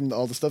worn out from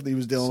all the stuff that he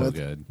was dealing with.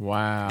 Good.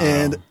 Wow.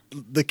 And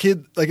the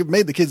kid, like, it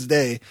made the kid's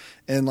day.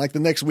 And like the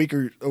next week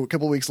or a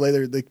couple of weeks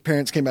later, the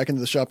parents came back into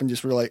the shop and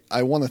just were like,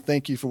 I want to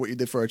thank you for what you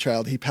did for our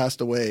child. He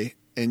passed away,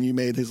 and you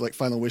made his like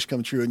final wish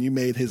come true, and you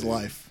made his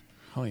life.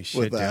 Holy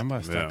shit, dude, I'm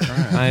about to start Yeah.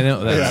 crying. I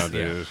know. Yeah,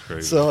 dude, it's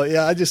crazy. So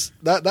yeah, I just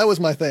that was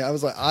my thing. I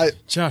was like,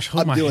 Josh,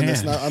 hold I'm my doing hand.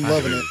 this. And I'm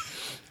loving it.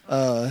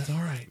 It's all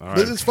right. All right.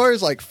 But as far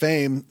as like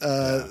fame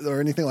or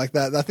anything like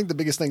that, I think the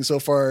biggest thing so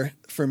far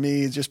for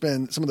me has just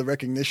been some of the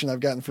recognition I've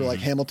gotten for like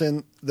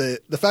Hamilton. The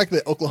fact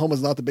that Oklahoma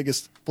is not the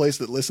biggest place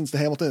that listens to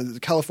Hamilton.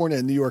 California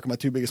and New York are my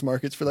two biggest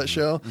markets for that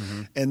show.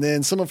 And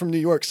then someone from New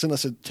York sent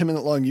us a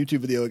 10-minute long YouTube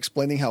video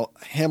explaining how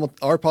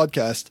our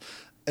podcast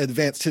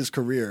advanced his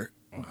career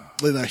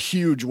in a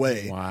huge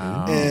way.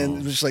 Wow. And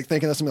it was just like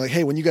thanking us and be like,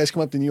 hey, when you guys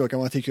come up to New York, I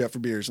want to take you out for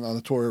beers and on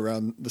a tour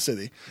around the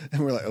city.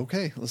 And we're like,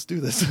 okay, let's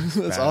do this.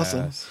 That's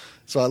awesome.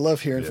 So I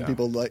love hearing from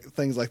people like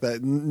things like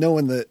that,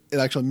 knowing that it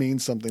actually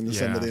means something to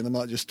somebody, and I'm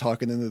not just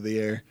talking into the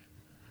air.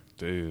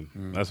 Dude,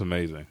 that's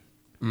amazing.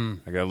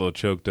 I got a little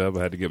choked up.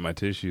 I had to get my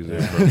tissues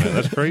there for a minute.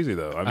 That's crazy,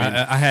 though. I mean,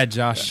 I had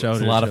Josh show a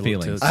lot of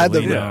feelings. I had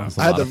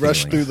to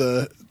rush through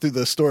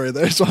the story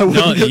there, so I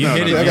wouldn't.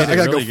 I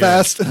got to go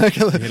fast, and I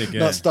got to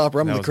not stop,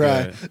 or I'm going to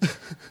cry.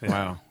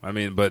 Wow. I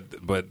mean, but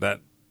that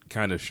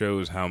kind of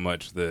shows how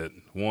much that,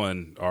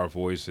 one, our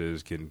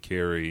voices can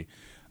carry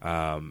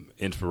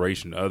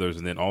inspiration to others,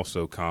 and then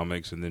also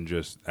comics, and then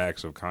just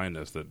acts of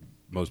kindness that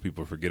most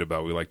people forget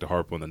about. We like to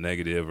harp on the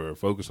negative or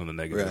focus on the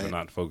negative, Right. and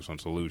not focus on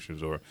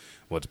solutions or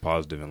what's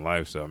positive in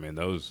life. So, I mean,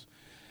 those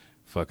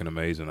fucking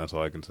amazing. That's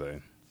all I can say.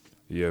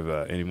 You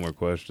have any more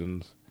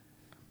questions?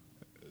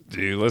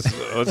 Dude, let's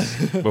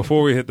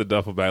before we hit the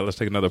duffel bag, let's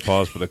take another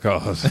pause for the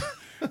cause,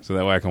 so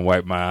that way I can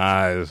wipe my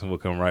eyes, and we'll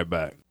come right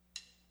back.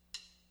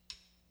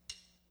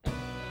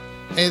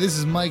 Hey, this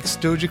is Mike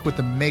Stojic with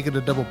the Make It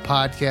a Double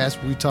podcast,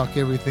 where we talk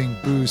everything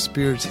booze,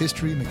 spirits,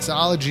 history,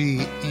 mixology,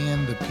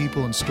 and the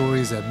people and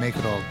stories that make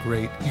it all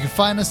great. You can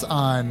find us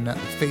on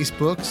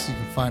Facebooks, you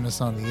can find us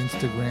on the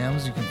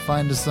Instagrams, you can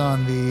find us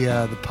on the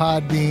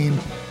Podbean,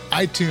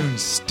 iTunes,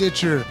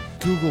 Stitcher,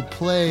 Google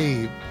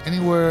Play,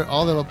 anywhere,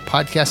 all the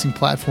podcasting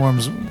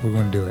platforms, we're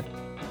going to do it.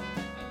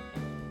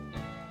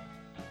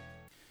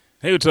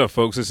 Hey, what's up,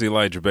 folks? It's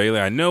Elijah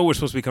Bailey. I know we're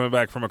supposed to be coming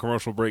back from a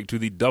commercial break to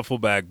the duffel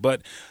bag,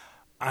 but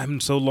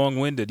I'm so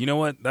long-winded. You know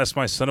what? That's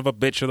my son of a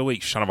bitch of the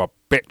week. Son of a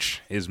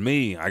bitch is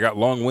me. I got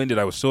long-winded.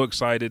 I was so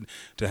excited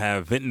to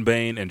have Vinton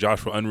Bayne and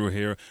Joshua Unruh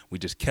here. We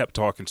just kept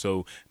talking.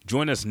 So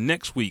join us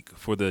next week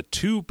for the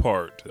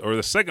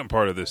the second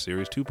part of this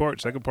series.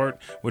 Second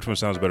part? Which one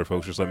sounds better,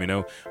 folks? Just let me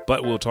know.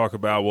 But we'll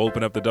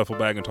open up the duffel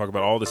bag and talk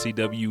about all the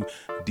CW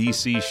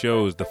DC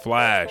shows, The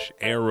Flash,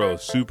 Arrow,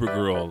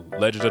 Supergirl,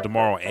 Legends of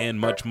Tomorrow,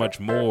 and much, much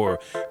more.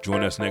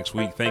 Join us next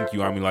week. Thank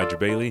you. I'm Elijah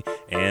Bailey,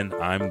 and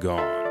I'm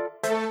gone.